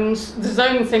zones. The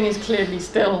zone thing is clearly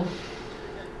still,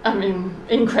 I mean,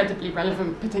 incredibly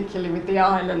relevant, particularly with the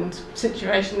island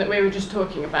situation that we were just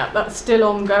talking about. That's still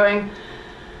ongoing.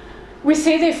 We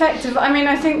see the effect of, I mean,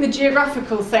 I think the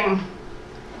geographical thing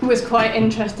was quite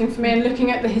interesting for me, and looking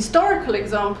at the historical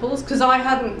examples, because I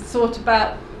hadn't thought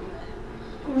about,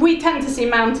 we tend to see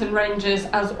mountain ranges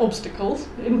as obstacles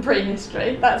in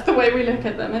prehistory. That's the way we look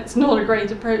at them. It's not a great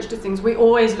approach to things. We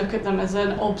always look at them as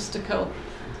an obstacle.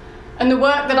 And the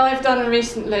work that I've done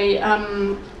recently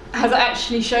has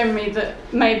actually shown me that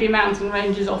maybe mountain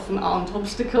ranges often aren't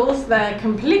obstacles. They're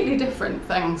completely different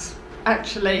things,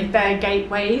 actually. They're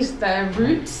gateways, they're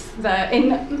routes, they're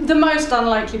in the most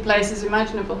unlikely places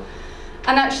imaginable.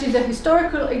 And actually the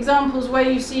historical examples where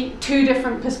you see two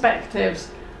different perspectives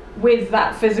with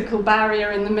that physical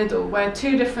barrier in the middle, where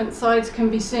two different sides can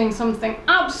be seeing something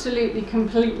absolutely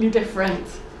completely different,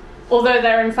 although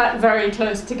they're in fact very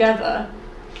close together,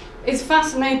 is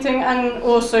fascinating, and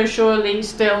also surely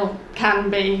still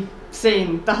can be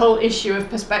seen. The whole issue of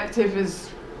perspective is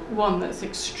one that's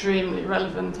extremely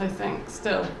relevant, I think,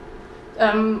 still.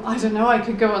 I don't know, I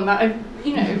could go on that.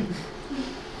 You know,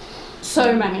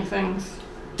 so many things.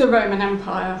 The Roman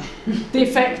Empire, the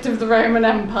effect of the Roman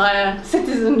Empire,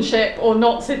 citizenship or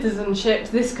not citizenship,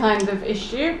 this kind of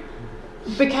issue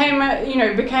became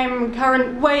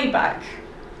current way back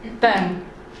then,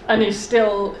 and is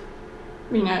still,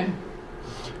 you know,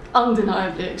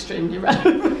 undeniably extremely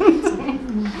relevant.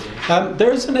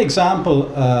 There's an example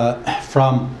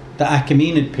from the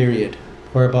Achaemenid period,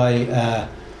 whereby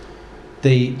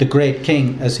the great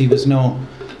king, as he was known,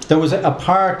 there was a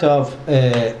part of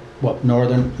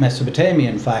northern Mesopotamia,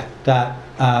 in fact, that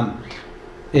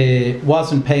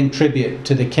wasn't paying tribute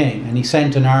to the king, and he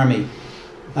sent an army.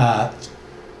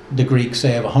 The Greeks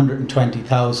say of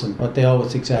 120,000, but they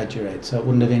always exaggerate, so it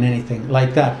wouldn't have been anything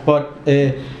like that. But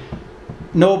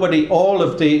all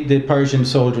of the Persian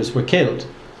soldiers were killed.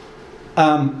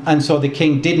 And so the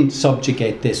king didn't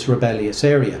subjugate this rebellious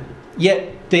area.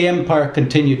 Yet the empire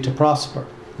continued to prosper,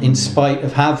 in spite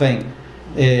of having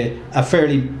a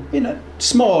fairly,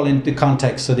 small in the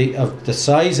context of the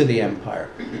size of the empire.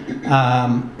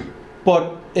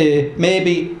 But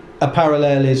maybe a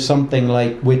parallel is something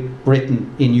like with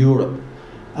Britain in Europe,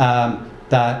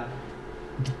 that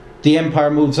the empire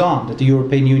moves on, that the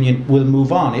European Union will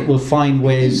move on. It will find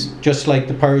ways, just like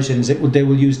the Persians, they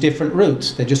will use different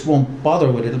routes. They just won't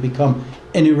bother with it. It'll become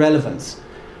an irrelevance.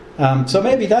 So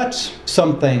maybe that's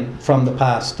something from the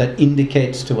past that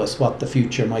indicates to us what the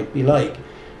future might be like,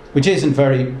 which isn't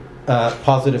very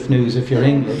positive news if you're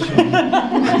English.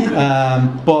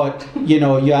 But, you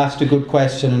know, you asked a good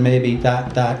question, and maybe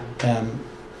that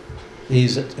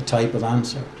is a type of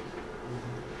answer.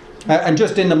 And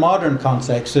just in the modern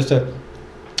context,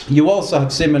 you also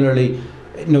have similarly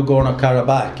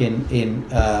Nagorno-Karabakh in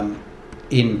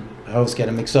I was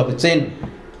getting mixed up. It's in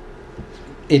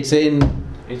Azerbaijan.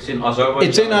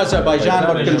 It's in Azerbaijan,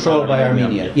 but controlled by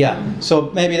Armenia. Yeah.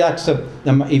 So maybe that's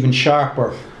an even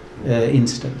sharper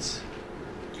instance.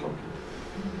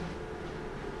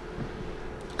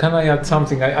 Can I add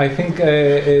something? I think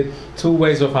two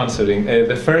ways of answering.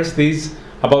 The first is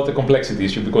about the complexity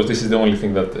issue, because this is the only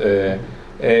thing that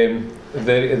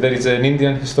there is an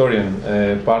Indian historian,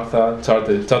 Partha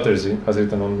Chatterjee, has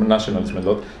written on nationalism a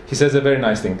lot. He says a very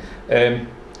nice thing.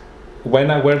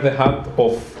 When I wear the hat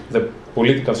of the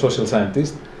political social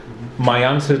scientist, my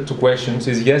answer to questions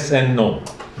is yes and no.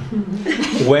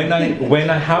 When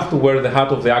I have to wear the hat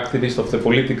of the activist, of the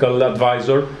political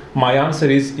advisor, my answer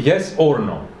is yes or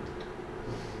no.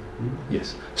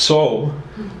 Yes. So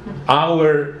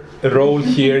our role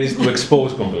here is to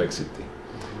expose complexity.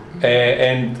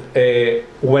 And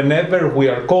whenever we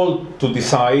are called to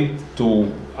decide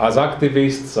as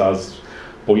activists, as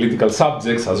political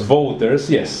subjects, as voters,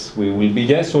 yes, we will be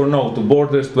yes or no to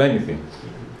borders, to anything.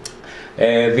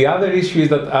 The other issue is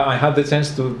that I had the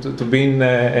chance to be in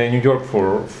New York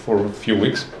for a few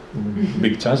weeks.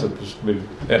 Big chance, that was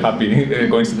a happy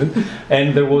coincidence.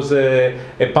 And there was a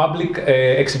public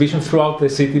exhibition throughout the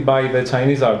city by the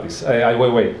Chinese artist, Ai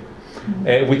Weiwei,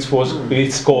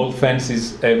 it's called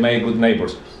Fences Make Good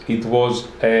Neighbors. It was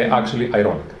actually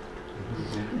ironic.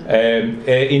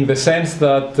 In the sense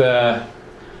that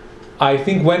I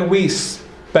think when we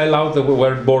spell out the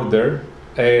word border,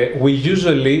 we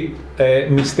usually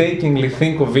mistakenly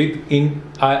think of it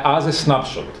as a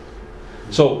snapshot.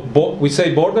 So we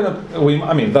say border,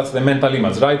 I mean, that's the mental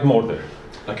image, right? Border.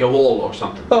 Like a wall or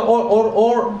something.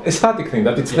 Or a static thing,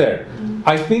 that it's there.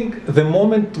 I think the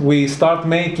moment we start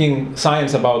making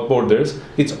science about borders,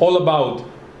 it's all about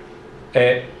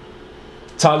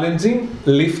challenging,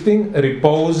 lifting,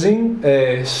 reposing,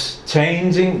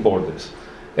 changing borders.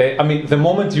 I mean, the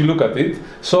moment you look at it,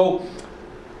 so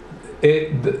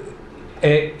can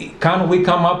we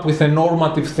come up with a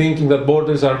normative thinking that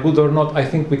borders are good or not? I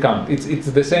think we can't.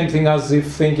 It's the same thing as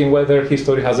if thinking whether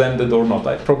history has ended or not.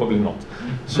 Probably not.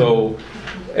 So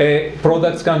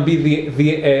products can be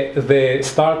the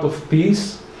start of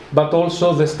peace, but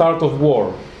also the start of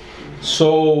war.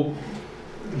 So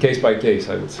case by case,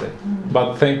 I would say.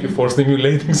 But thank you for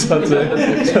stimulating such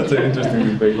an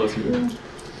interesting debate.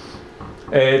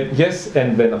 Yes,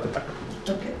 and then at the back.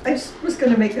 Okay, I just was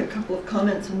going to make a couple of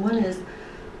comments, and one is,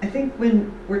 I think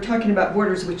when we're talking about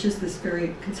borders, which is this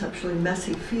very conceptually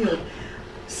messy field,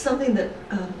 something that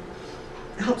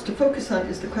helps to focus on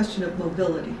is the question of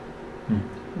mobility.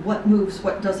 What moves,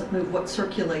 what doesn't move, what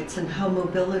circulates, and how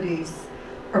mobilities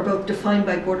are both defined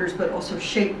by borders but also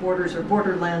shape borders or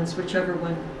borderlands, whichever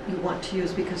one you want to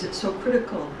use, because it's so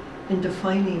critical in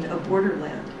defining a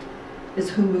borderland, is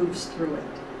who moves through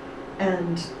it.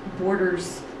 And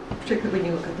borders, particularly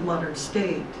when you look at the modern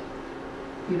state,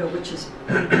 you know, which is,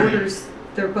 borders,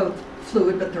 they're both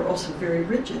fluid, but they're also very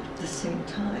rigid at the same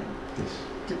time,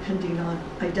 depending on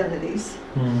identities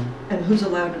and who's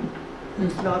allowed and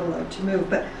who's not allowed to move.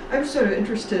 But I was sort of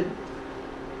interested,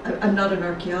 I'm not an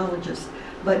archaeologist,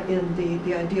 but in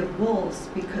the idea of walls,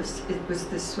 because it was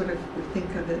this sort of, we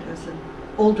think of it as an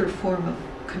older form of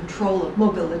control of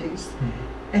mobilities,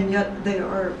 and yet they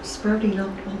are sprouting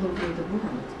up all over the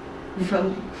world.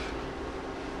 From,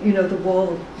 you know, the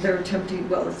wall, they're attempting,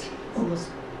 well, it's almost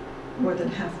more than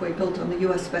halfway built on the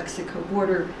US-Mexico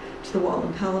border, to the wall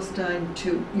in Palestine,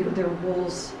 to, you know, there are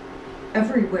walls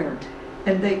everywhere.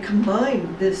 And they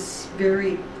combine this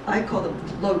very, I call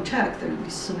them low-tech, they're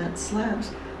these cement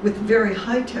slabs, with very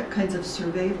high-tech kinds of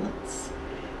surveillance.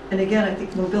 And again, I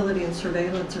think mobility and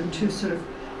surveillance are two sort of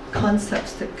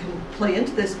concepts that can play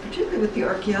into this, particularly with the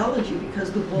archaeology,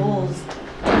 because the walls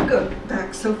do go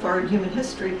back so far in human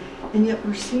history, and yet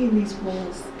we're seeing these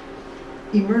walls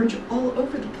emerge all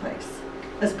over the place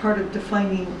as part of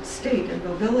defining state and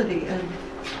mobility. And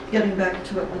getting back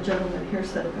to what the gentleman here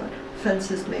said about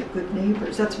fences make good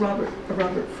neighbors, that's a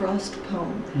Robert Frost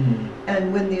poem.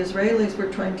 And when the Israelis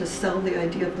were trying to sell the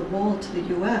idea of the wall to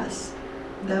the US,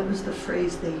 that was the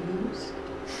phrase they used,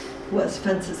 was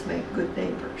fences make good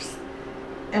neighbors.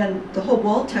 And the whole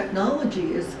wall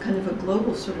technology is kind of a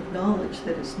global sort of knowledge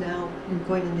that is now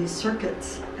going in these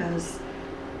circuits as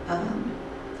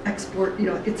export,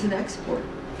 it's an export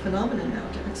phenomenon now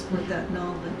to export that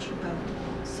knowledge about the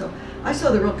walls. So I saw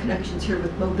the real connections here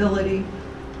with mobility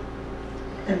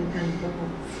and walls,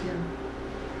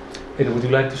 Eda, would you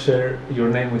like to share your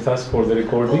name with us for the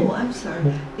recording? Oh, I'm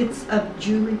sorry. It's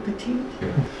Julie Petit.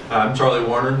 I'm Charlie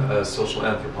Warner, a social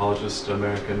anthropologist,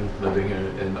 American living here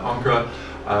in Ankara.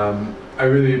 I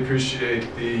really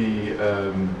appreciate the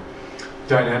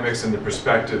dynamics and the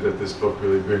perspective that this book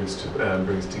really brings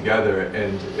together,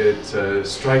 and it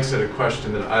strikes at a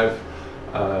question that I've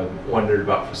wondered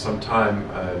about for some time.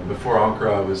 Before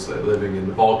Ankara, I was living in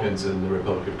the Balkans in the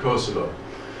Republic of Kosovo.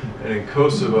 And in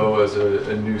Kosovo, as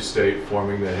a new state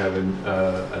forming, they have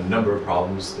a number of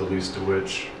problems, the least of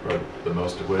which, or the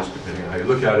most of which, depending on how you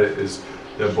look at it, is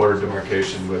the border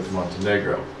demarcation with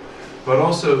Montenegro. But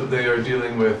also they are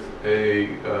dealing with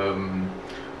a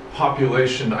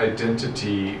population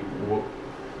identity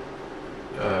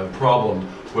problem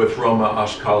with Roma,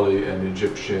 Ashkali, and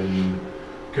Egyptian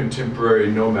contemporary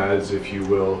nomads, if you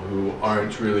will, who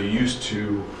aren't really used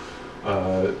to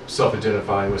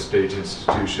self-identifying with state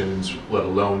institutions, let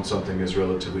alone something as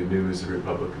relatively new as the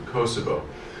Republic of Kosovo.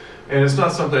 And it's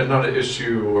not an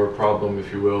issue or problem,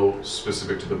 if you will,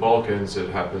 specific to the Balkans. It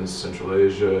happens Central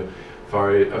Asia,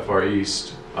 Far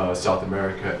East, South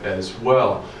America as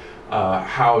well.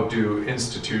 How do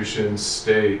institutions,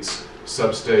 states,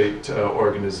 sub-state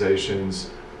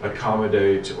organizations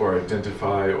accommodate or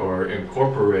identify or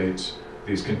incorporate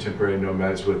these contemporary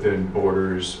nomads within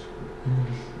borders,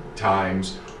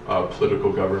 times,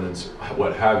 political governance,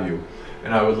 what have you.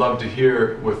 And I would love to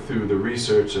hear, through the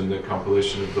research and the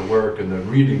compilation of the work and the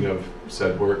reading of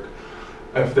said work,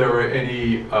 if there were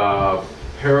any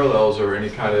parallels or any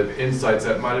kind of insights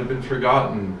that might have been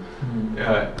forgotten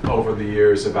over the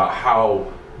years about how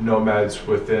nomads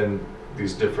within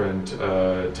these different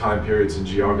time periods and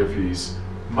geographies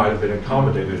might have been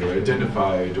accommodated or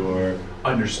identified or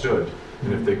understood.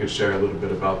 And if they could share a little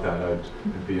bit about that,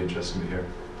 it'd be interesting to hear.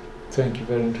 Thank you.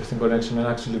 Very interesting connection, and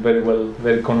actually very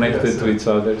connected to each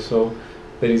other. So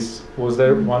was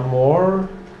there one more?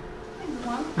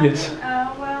 One? Yes.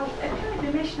 Well,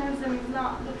 apparently nationalism is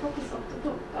not the focus of the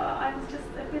book, but I was just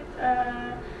a bit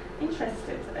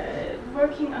interested.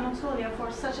 Working Anatolia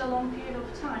for such a long period of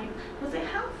time, was it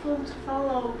helpful to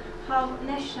follow how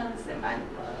nationalism and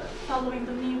following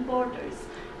the new borders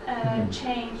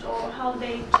changed, or how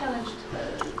they challenged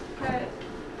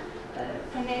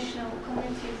national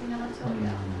communities in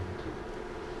Anatolia?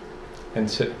 And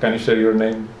can you share your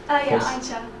name? Yeah,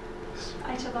 Ayça.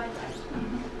 Ayça Baytar.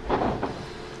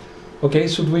 Okay,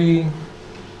 should we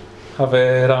have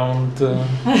a round of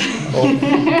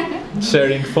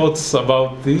sharing thoughts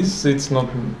about this? It's not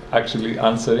actually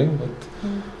answering, but...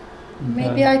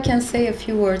 Maybe I can say a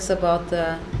few words about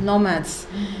the nomads.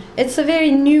 It's a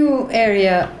very new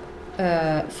area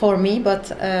for me,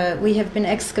 but we have been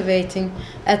excavating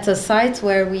at a site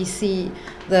where we see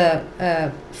the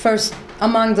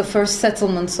among the first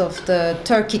settlements of the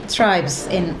Turkic tribes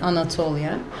in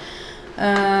Anatolia,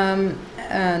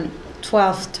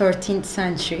 12th, 13th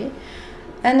century.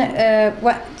 And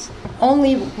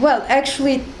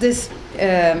actually this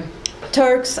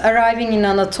Turks arriving in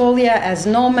Anatolia as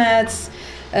nomads,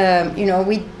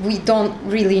 we don't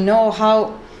really know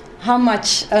how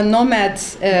much a nomad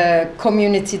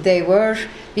community they were,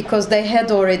 because they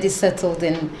had already settled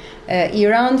in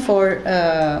Iran for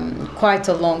quite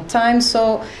a long time.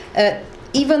 So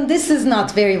even this is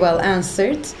not very well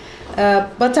answered.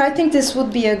 But I think this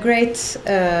would be a great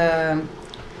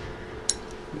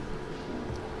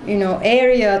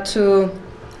area to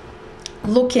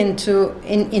look into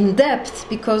in depth,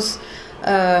 because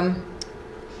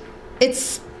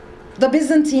it's the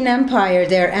Byzantine Empire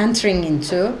they're entering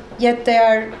into, yet they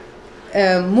are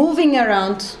moving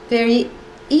around very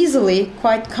easily,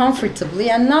 quite comfortably,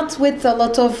 and not with a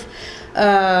lot of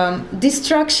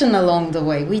destruction along the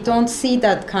way. We don't see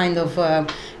that kind of,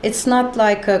 it's not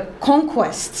like a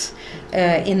conquest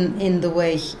in the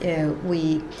way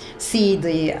we see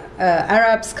the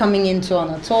Arabs coming into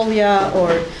Anatolia,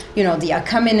 or the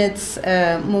Achaemenids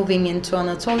moving into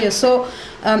Anatolia. So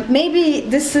maybe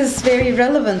this is very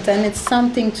relevant, and it's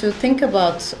something to think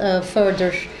about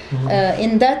further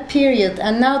in that period.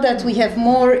 And now that we have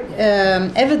more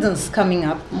evidence coming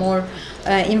up, more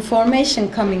information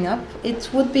coming up, it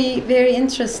would be very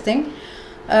interesting.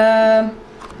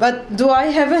 But do I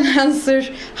have an answer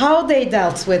how they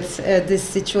dealt with this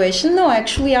situation? No,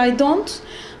 actually I don't.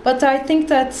 But I think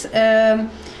that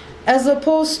as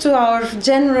opposed to our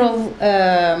general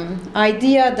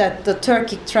idea that the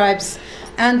Turkic tribes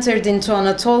entered into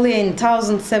Anatolia in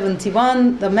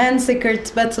 1071, the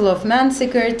Manzikert, Battle of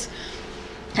Manzikert,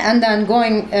 and then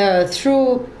going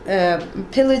through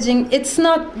pillaging. It's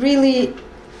not really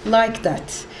like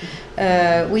that.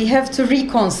 We have to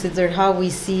reconsider how we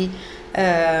see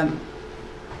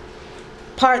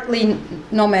partly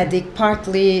nomadic,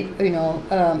 partly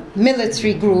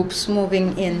military groups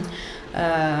moving in,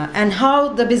 and how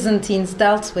the Byzantines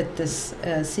dealt with this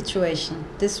situation.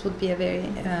 This would be a very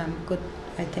good,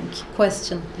 I think,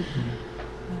 question.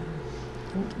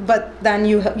 But then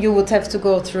you would have to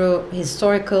go through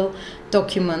historical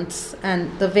documents and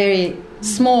the very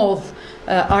small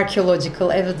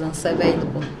archaeological evidence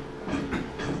available.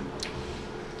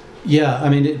 Yeah, I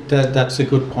mean, that's a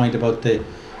good point about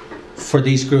for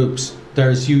these groups,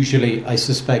 there's usually, I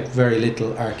suspect, very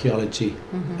little archaeology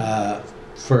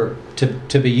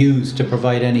to be used to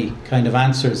provide any kind of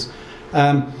answers.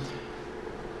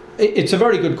 It's a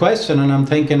very good question, and I'm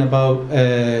thinking about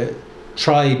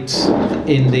tribes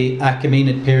in the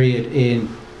Achaemenid period in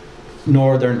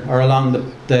northern or along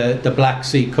the Black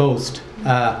Sea coast,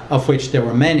 of which there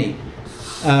were many.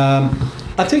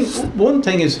 I think one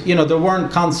thing is, there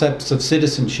weren't concepts of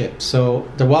citizenship, so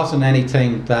there wasn't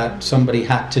anything that somebody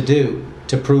had to do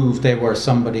to prove they were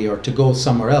somebody or to go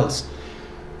somewhere else.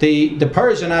 The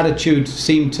Persian attitude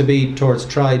seemed to be towards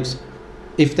tribes,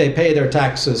 if they pay their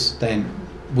taxes, then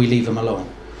we leave them alone.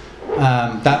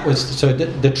 That was so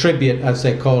the tribute, as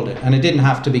they called it, and it didn't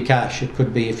have to be cash. It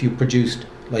could be if you produced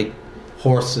like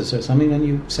horses or something, then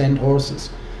you send horses.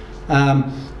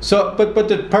 But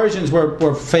the Persians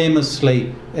were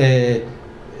famously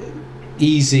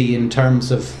easy in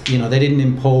terms of, they didn't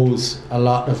impose a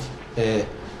lot of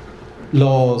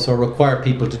laws or require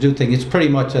people to do things. It's pretty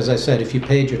much, as I said, if you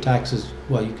paid your taxes,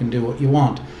 well, you can do what you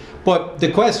want. But the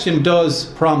question does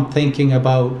prompt thinking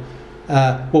about,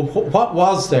 what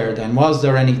was there then? Was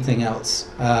there anything else?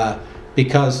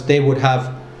 Because there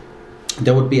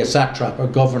would be a satrap or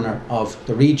governor of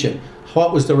the region.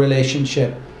 What was the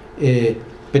relationship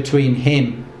between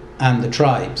him and the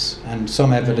tribes? And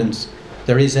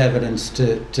there is evidence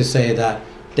to say that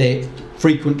they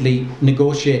frequently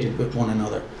negotiated with one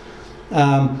another.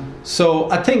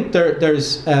 So I think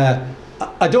there's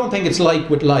I don't think it's like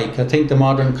with like. I think the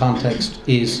modern context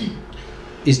is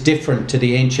different to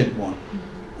the ancient one,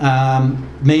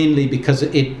 mainly because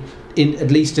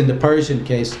at least in the Persian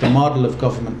case, the model of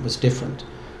government was different.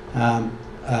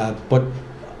 But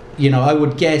I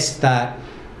would guess that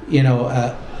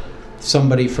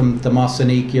somebody from the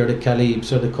Mosaniki or the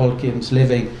Calibs or the Colchians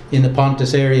living in the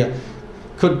Pontus area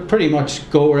could pretty much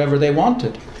go wherever they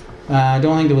wanted. I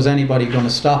don't think there was anybody going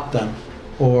to stop them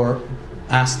or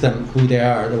ask them who they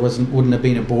are. There wouldn't have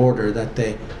been a border that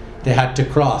they had to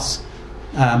cross.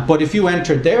 But if you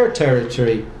entered their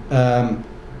territory,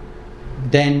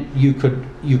 then you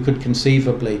could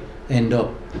conceivably end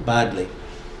up badly,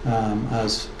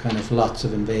 as kind of lots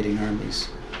of invading armies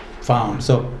found.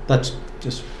 So that's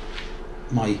just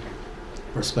my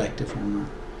perspective on that.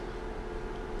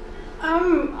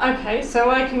 Okay,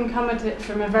 so I can come at it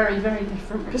from a very, very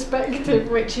different perspective,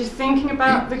 which is thinking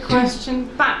about the question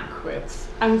backwards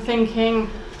and thinking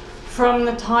from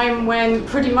the time when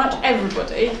pretty much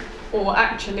everybody, or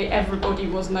actually everybody,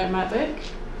 was nomadic,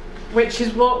 which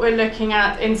is what we're looking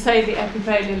at in, say, the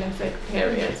Epipaleolithic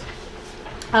period,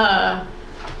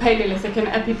 Paleolithic and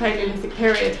Epipaleolithic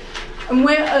period. And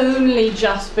we're only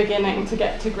just beginning to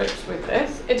get to grips with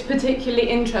this. It's particularly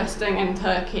interesting in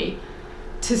Turkey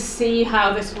to see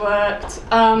how this worked,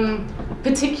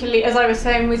 particularly, as I was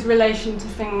saying, with relation to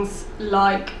things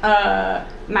like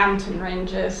mountain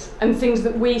ranges and things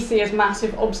that we see as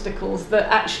massive obstacles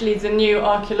that actually the new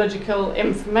archaeological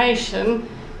information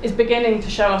is beginning to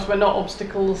show us were not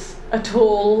obstacles at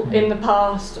all in the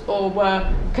past, or were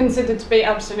considered to be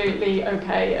absolutely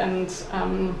okay and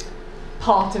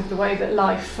part of the way that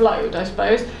life flowed, I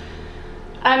suppose.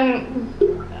 And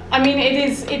I mean,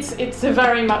 it's a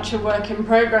very much a work in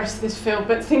progress, this field,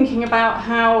 but thinking about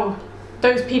how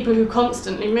those people who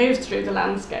constantly moved through the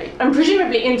landscape and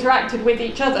presumably interacted with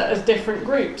each other as different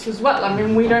groups as well. I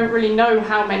mean, we don't really know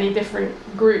how many different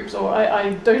groups, or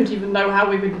I don't even know how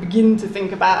we would begin to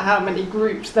think about how many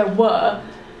groups there were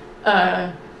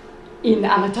in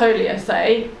Anatolia,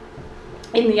 say,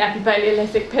 in the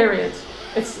Epipaleolithic period.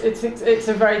 It's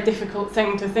a very difficult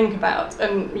thing to think about,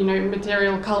 and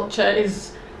material culture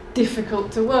is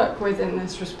difficult to work with in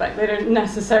this respect. They don't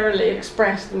necessarily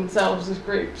express themselves as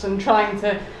groups, and trying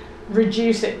to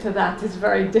reduce it to that is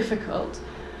very difficult.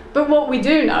 But what we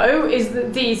do know is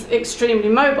that these extremely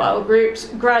mobile groups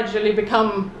gradually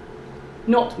become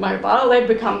not mobile, they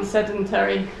become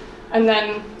sedentary, and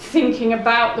then thinking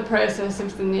about the process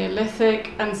of the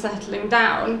Neolithic and settling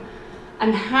down,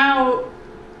 and how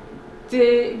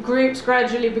the groups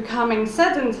gradually becoming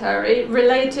sedentary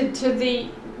related to the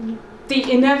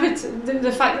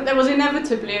fact that there was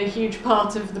inevitably a huge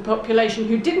part of the population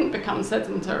who didn't become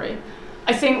sedentary.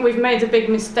 I think we've made a big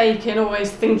mistake in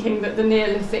always thinking that the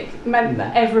Neolithic meant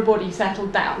that everybody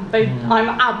settled down. I'm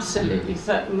absolutely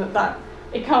certain that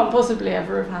it can't possibly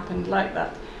ever have happened like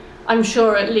that. I'm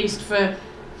sure at least for,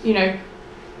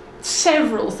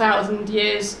 several thousand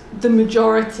years, the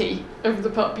majority of the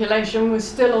population was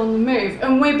still on the move.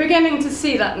 And we're beginning to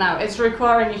see that now. It's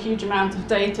requiring a huge amount of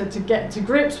data to get to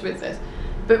grips with this.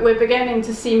 But we're beginning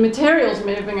to see materials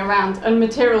moving around, and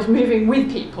materials moving with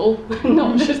people,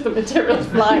 not just the materials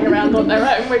flying around on their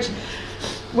own, which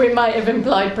we might have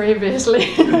implied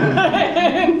previously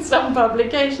in some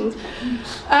publications.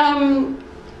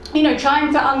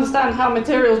 Trying to understand how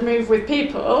materials move with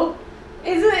people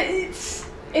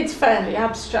it's fairly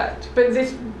abstract, but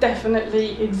this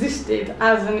definitely existed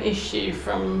as an issue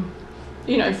from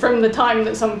the time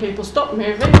that some people stopped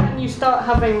moving, and you start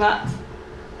having that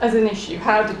as an issue.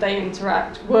 How did they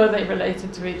interact? Were they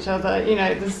related to each other?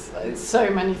 There's so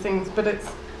many things, but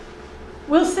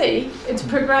we'll see. It's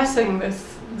progressing.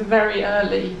 The very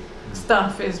early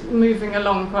stuff is moving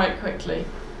along quite quickly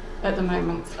at the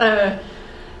moment.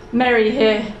 Mary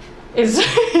here is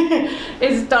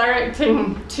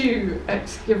directing 2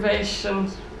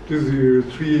 excavations. This year,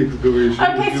 3 excavations.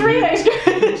 Okay, 3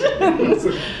 excavations.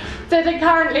 That are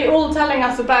currently all telling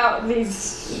us about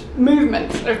these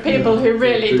movements of people who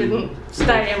really didn't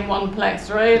stay in one place,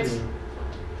 right?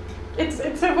 It's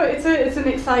an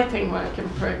exciting work in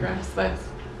progress, this.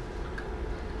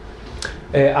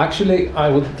 Actually, I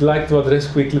would like to address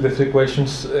quickly the 3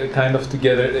 questions kind of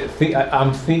together.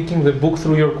 I'm thinking the book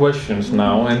through your questions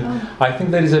now, and I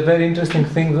think there is a very interesting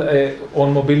thing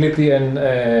on mobility and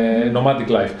nomadic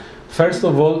life. First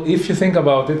of all, if you think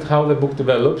about it, how the book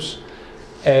develops,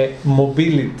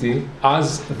 mobility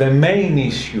as the main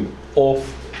issue of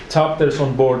chapters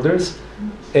on borders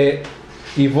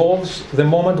evolves the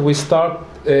moment we start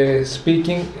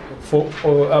speaking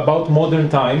about modern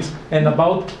times and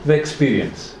about the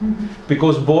experience,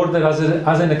 because border as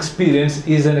an experience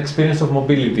is an experience of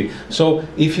mobility. So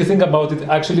if you think about it,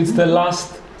 actually it's the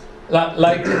last,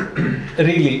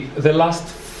 really the last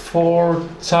 4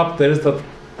 chapters that,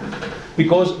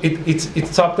 because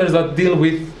it's chapters that deal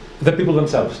with the people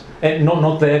themselves, and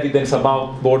not the evidence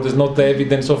about borders, not the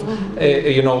evidence of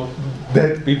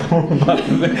dead people, but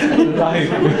live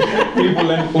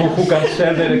people who can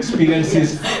share their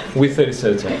experiences with the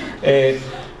researcher.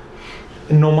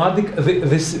 Nomadic,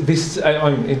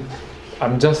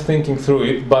 I'm just thinking through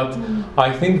it, but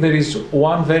I think there is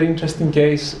one very interesting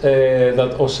case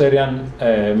that Oserian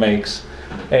makes.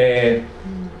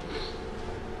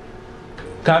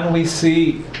 Can we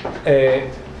see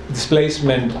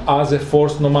displacement as a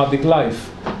forced nomadic life?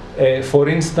 For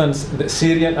instance, the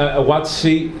Syrian, what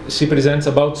she presents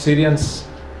about Syrians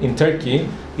in Turkey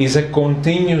is a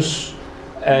continuous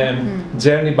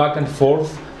journey back and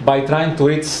forth by trying to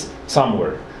reach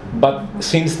somewhere. But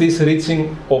since this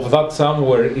reaching of that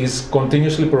somewhere is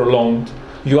continuously prolonged,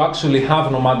 you actually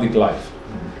have nomadic life.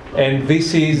 And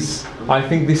this is, I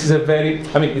think this is a very,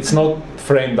 it's not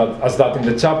framed as that in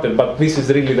the chapter, but this is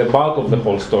really the bulk of the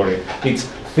whole story. It's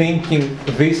thinking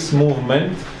this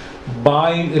movement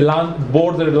by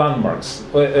border landmarks.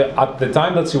 At the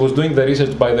time that she was doing the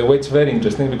research, by the way, it's very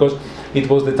interesting because it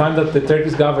was the time that the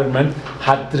Turkish government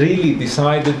had really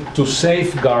decided to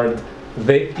safeguard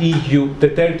the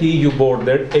Turkey-EU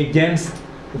border against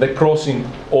the crossing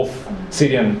of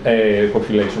Syrian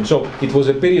population. So it was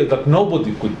a period that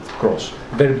nobody could cross.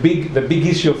 The big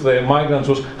issue of the migrants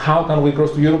was how can we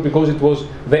cross to Europe, because it was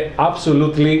the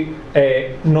absolutely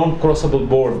non-crossable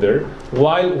border.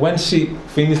 While when she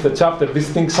finished the chapter, this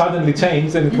thing suddenly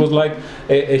changed and it was like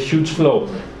a huge flow.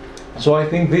 So I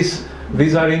think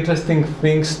these are interesting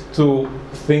things to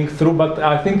think through, but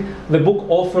I think the book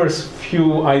offers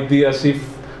few ideas if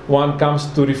one comes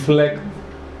to reflect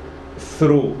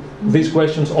through these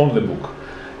questions on the book.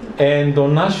 And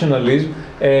on nationalism,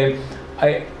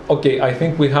 I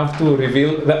think we have to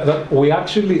reveal that we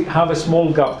actually have a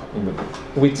small gap in the book,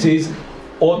 which is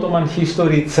Ottoman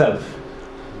history itself.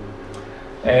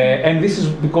 And this is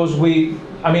because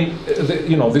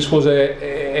this was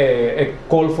a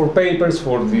call for papers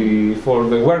for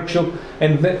the workshop,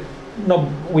 and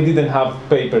we didn't have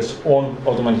papers on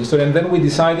Ottoman history, and then we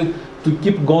decided to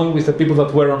keep going with the people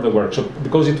that were on the workshop,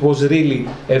 because it was really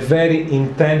a very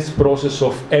intense process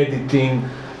of editing,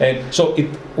 And so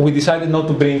we decided not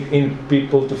to bring in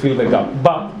people to fill the gap.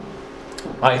 But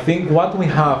I think what we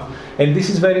have, and this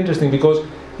is very interesting because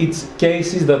it's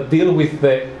cases that deal with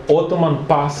the Ottoman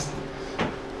past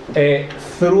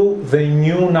through the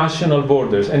new national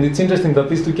borders. And it's interesting that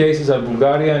these two cases are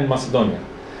Bulgaria and Macedonia.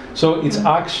 So it's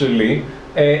actually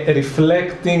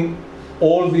reflecting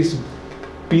all this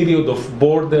period of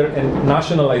border and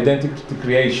national identity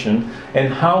creation,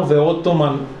 and how the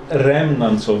Ottoman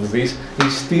remnants of this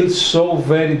is still so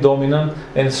very dominant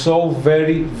and so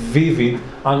very vivid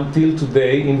until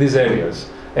today in these areas.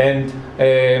 And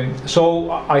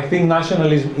so I think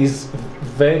nationalism is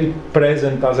very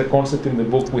present as a concept in the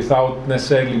book without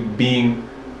necessarily being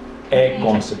a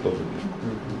concept of it.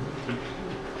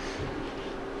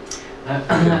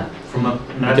 From a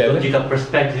methodological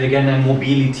perspective, again, and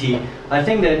mobility, I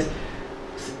think that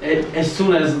as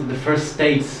soon as the first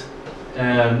states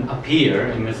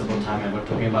appear in Mesopotamia, we're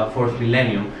talking about 4th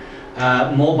millennium,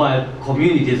 mobile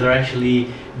communities are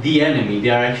actually the enemy. They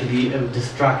are actually a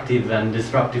destructive and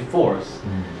disruptive force.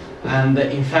 And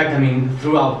in fact, I mean,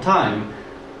 throughout time,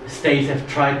 states have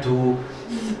tried to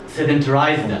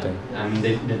sedentarize them. I mean,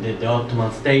 the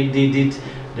Ottoman state did it,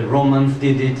 the Romans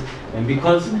did it, and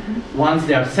because once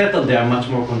they are settled, they are much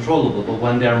more controllable. But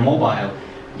when they are mobile,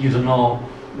 you don't know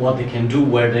what they can do,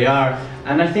 where they are.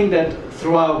 And I think that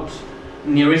throughout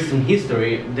Near Eastern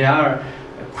history, they are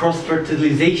a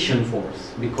cross-fertilization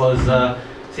force, because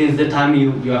since the time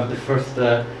you have the first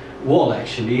wall,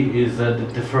 actually, is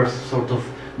the first sort of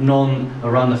known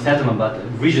around the settlement, but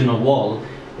regional wall,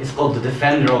 is called the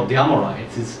Defender of the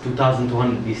Amorites. It's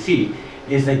 2200 BC,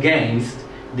 is against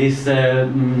these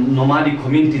nomadic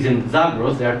communities in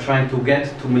Zagros. They are trying to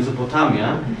get to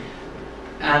Mesopotamia,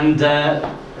 and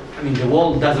I mean, the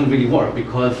wall doesn't really work,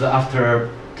 because after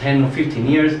 10 or 15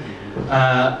 years,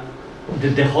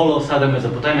 the whole of southern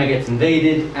Mesopotamia gets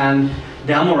invaded, and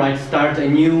the Amorites start a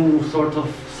new sort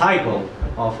of cycle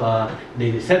of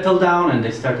they settle down and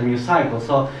they start a new cycle.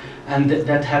 So, and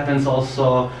that happens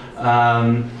also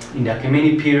in the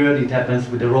Achaemenid period. It happens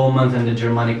with the Romans and the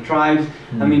Germanic tribes.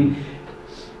 I mean,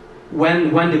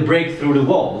 when they break through the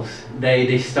walls,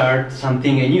 they start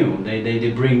something anew.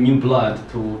 They bring new blood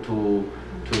to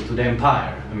the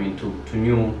empire. I mean, to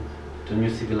new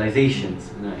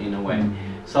civilizations in a way.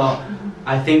 So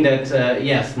I think that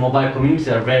yes, mobile communities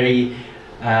are very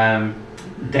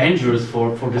dangerous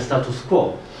for the status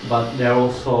quo, but they are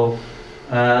also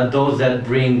those that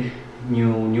bring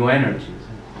new energies.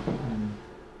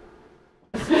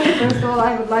 First of all,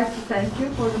 I would like to thank you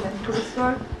for the meticulous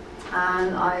work,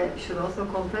 and I should also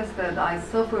confess that I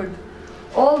suffered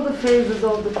all the phases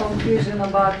of the confusion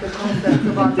about the concepts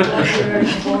about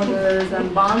borders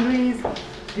and boundaries,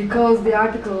 because the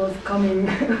article was coming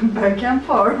back and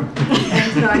forth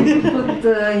and trying to put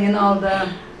the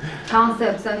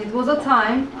concepts. And it was a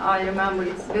time, I remember,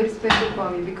 it's very special for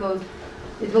me, because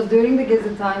it was during the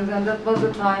Gezi times, and that was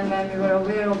the time when we were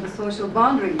aware of the social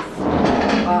boundaries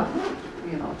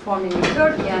forming in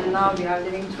Turkey, and now we are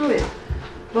living through it.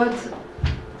 But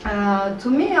to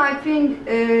me, I think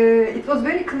it was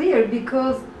very clear,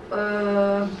 because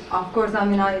of course, I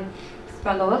mean, I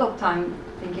spent a lot of time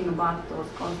thinking about those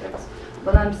concepts,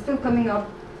 but I'm still coming up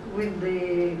with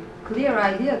the clear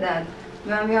idea that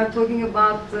when we are talking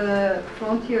about the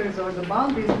frontiers or the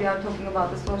boundaries, we are talking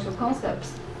about the social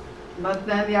concepts. But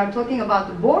when we are talking about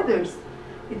the borders,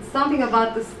 it's something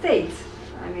about the state.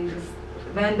 I mean,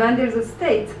 when there's a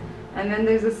state, and when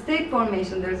there's a state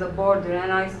formation, there's a border.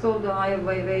 And I saw the Ai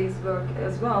Weiwei's work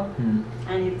as well,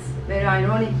 and it's very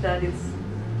ironic that it's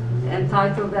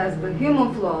entitled as the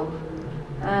human flow,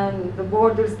 and the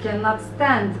borders cannot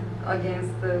stand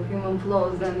against the human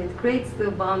flows, and it creates the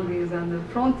boundaries and the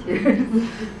frontiers.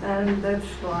 And that's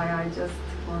why I just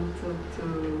wanted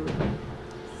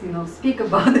to speak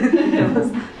about it,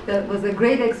 because that was a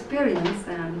great experience,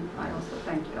 and I also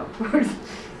thank you, of course.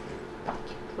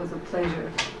 It was a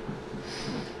pleasure.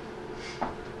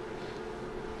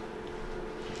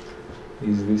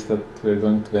 Is this that we're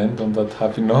going to end on that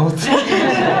happy note?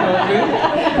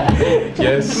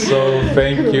 Yes, so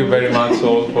thank you very much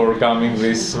all for coming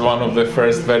this one of the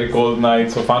first very cold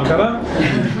nights of Ankara,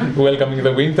 welcoming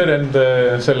the winter and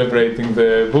celebrating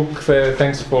the book.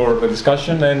 Thanks for the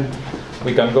discussion, and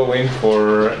we can go in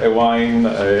for a wine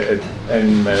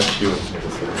and a few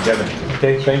together.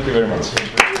 Okay, thank you very much.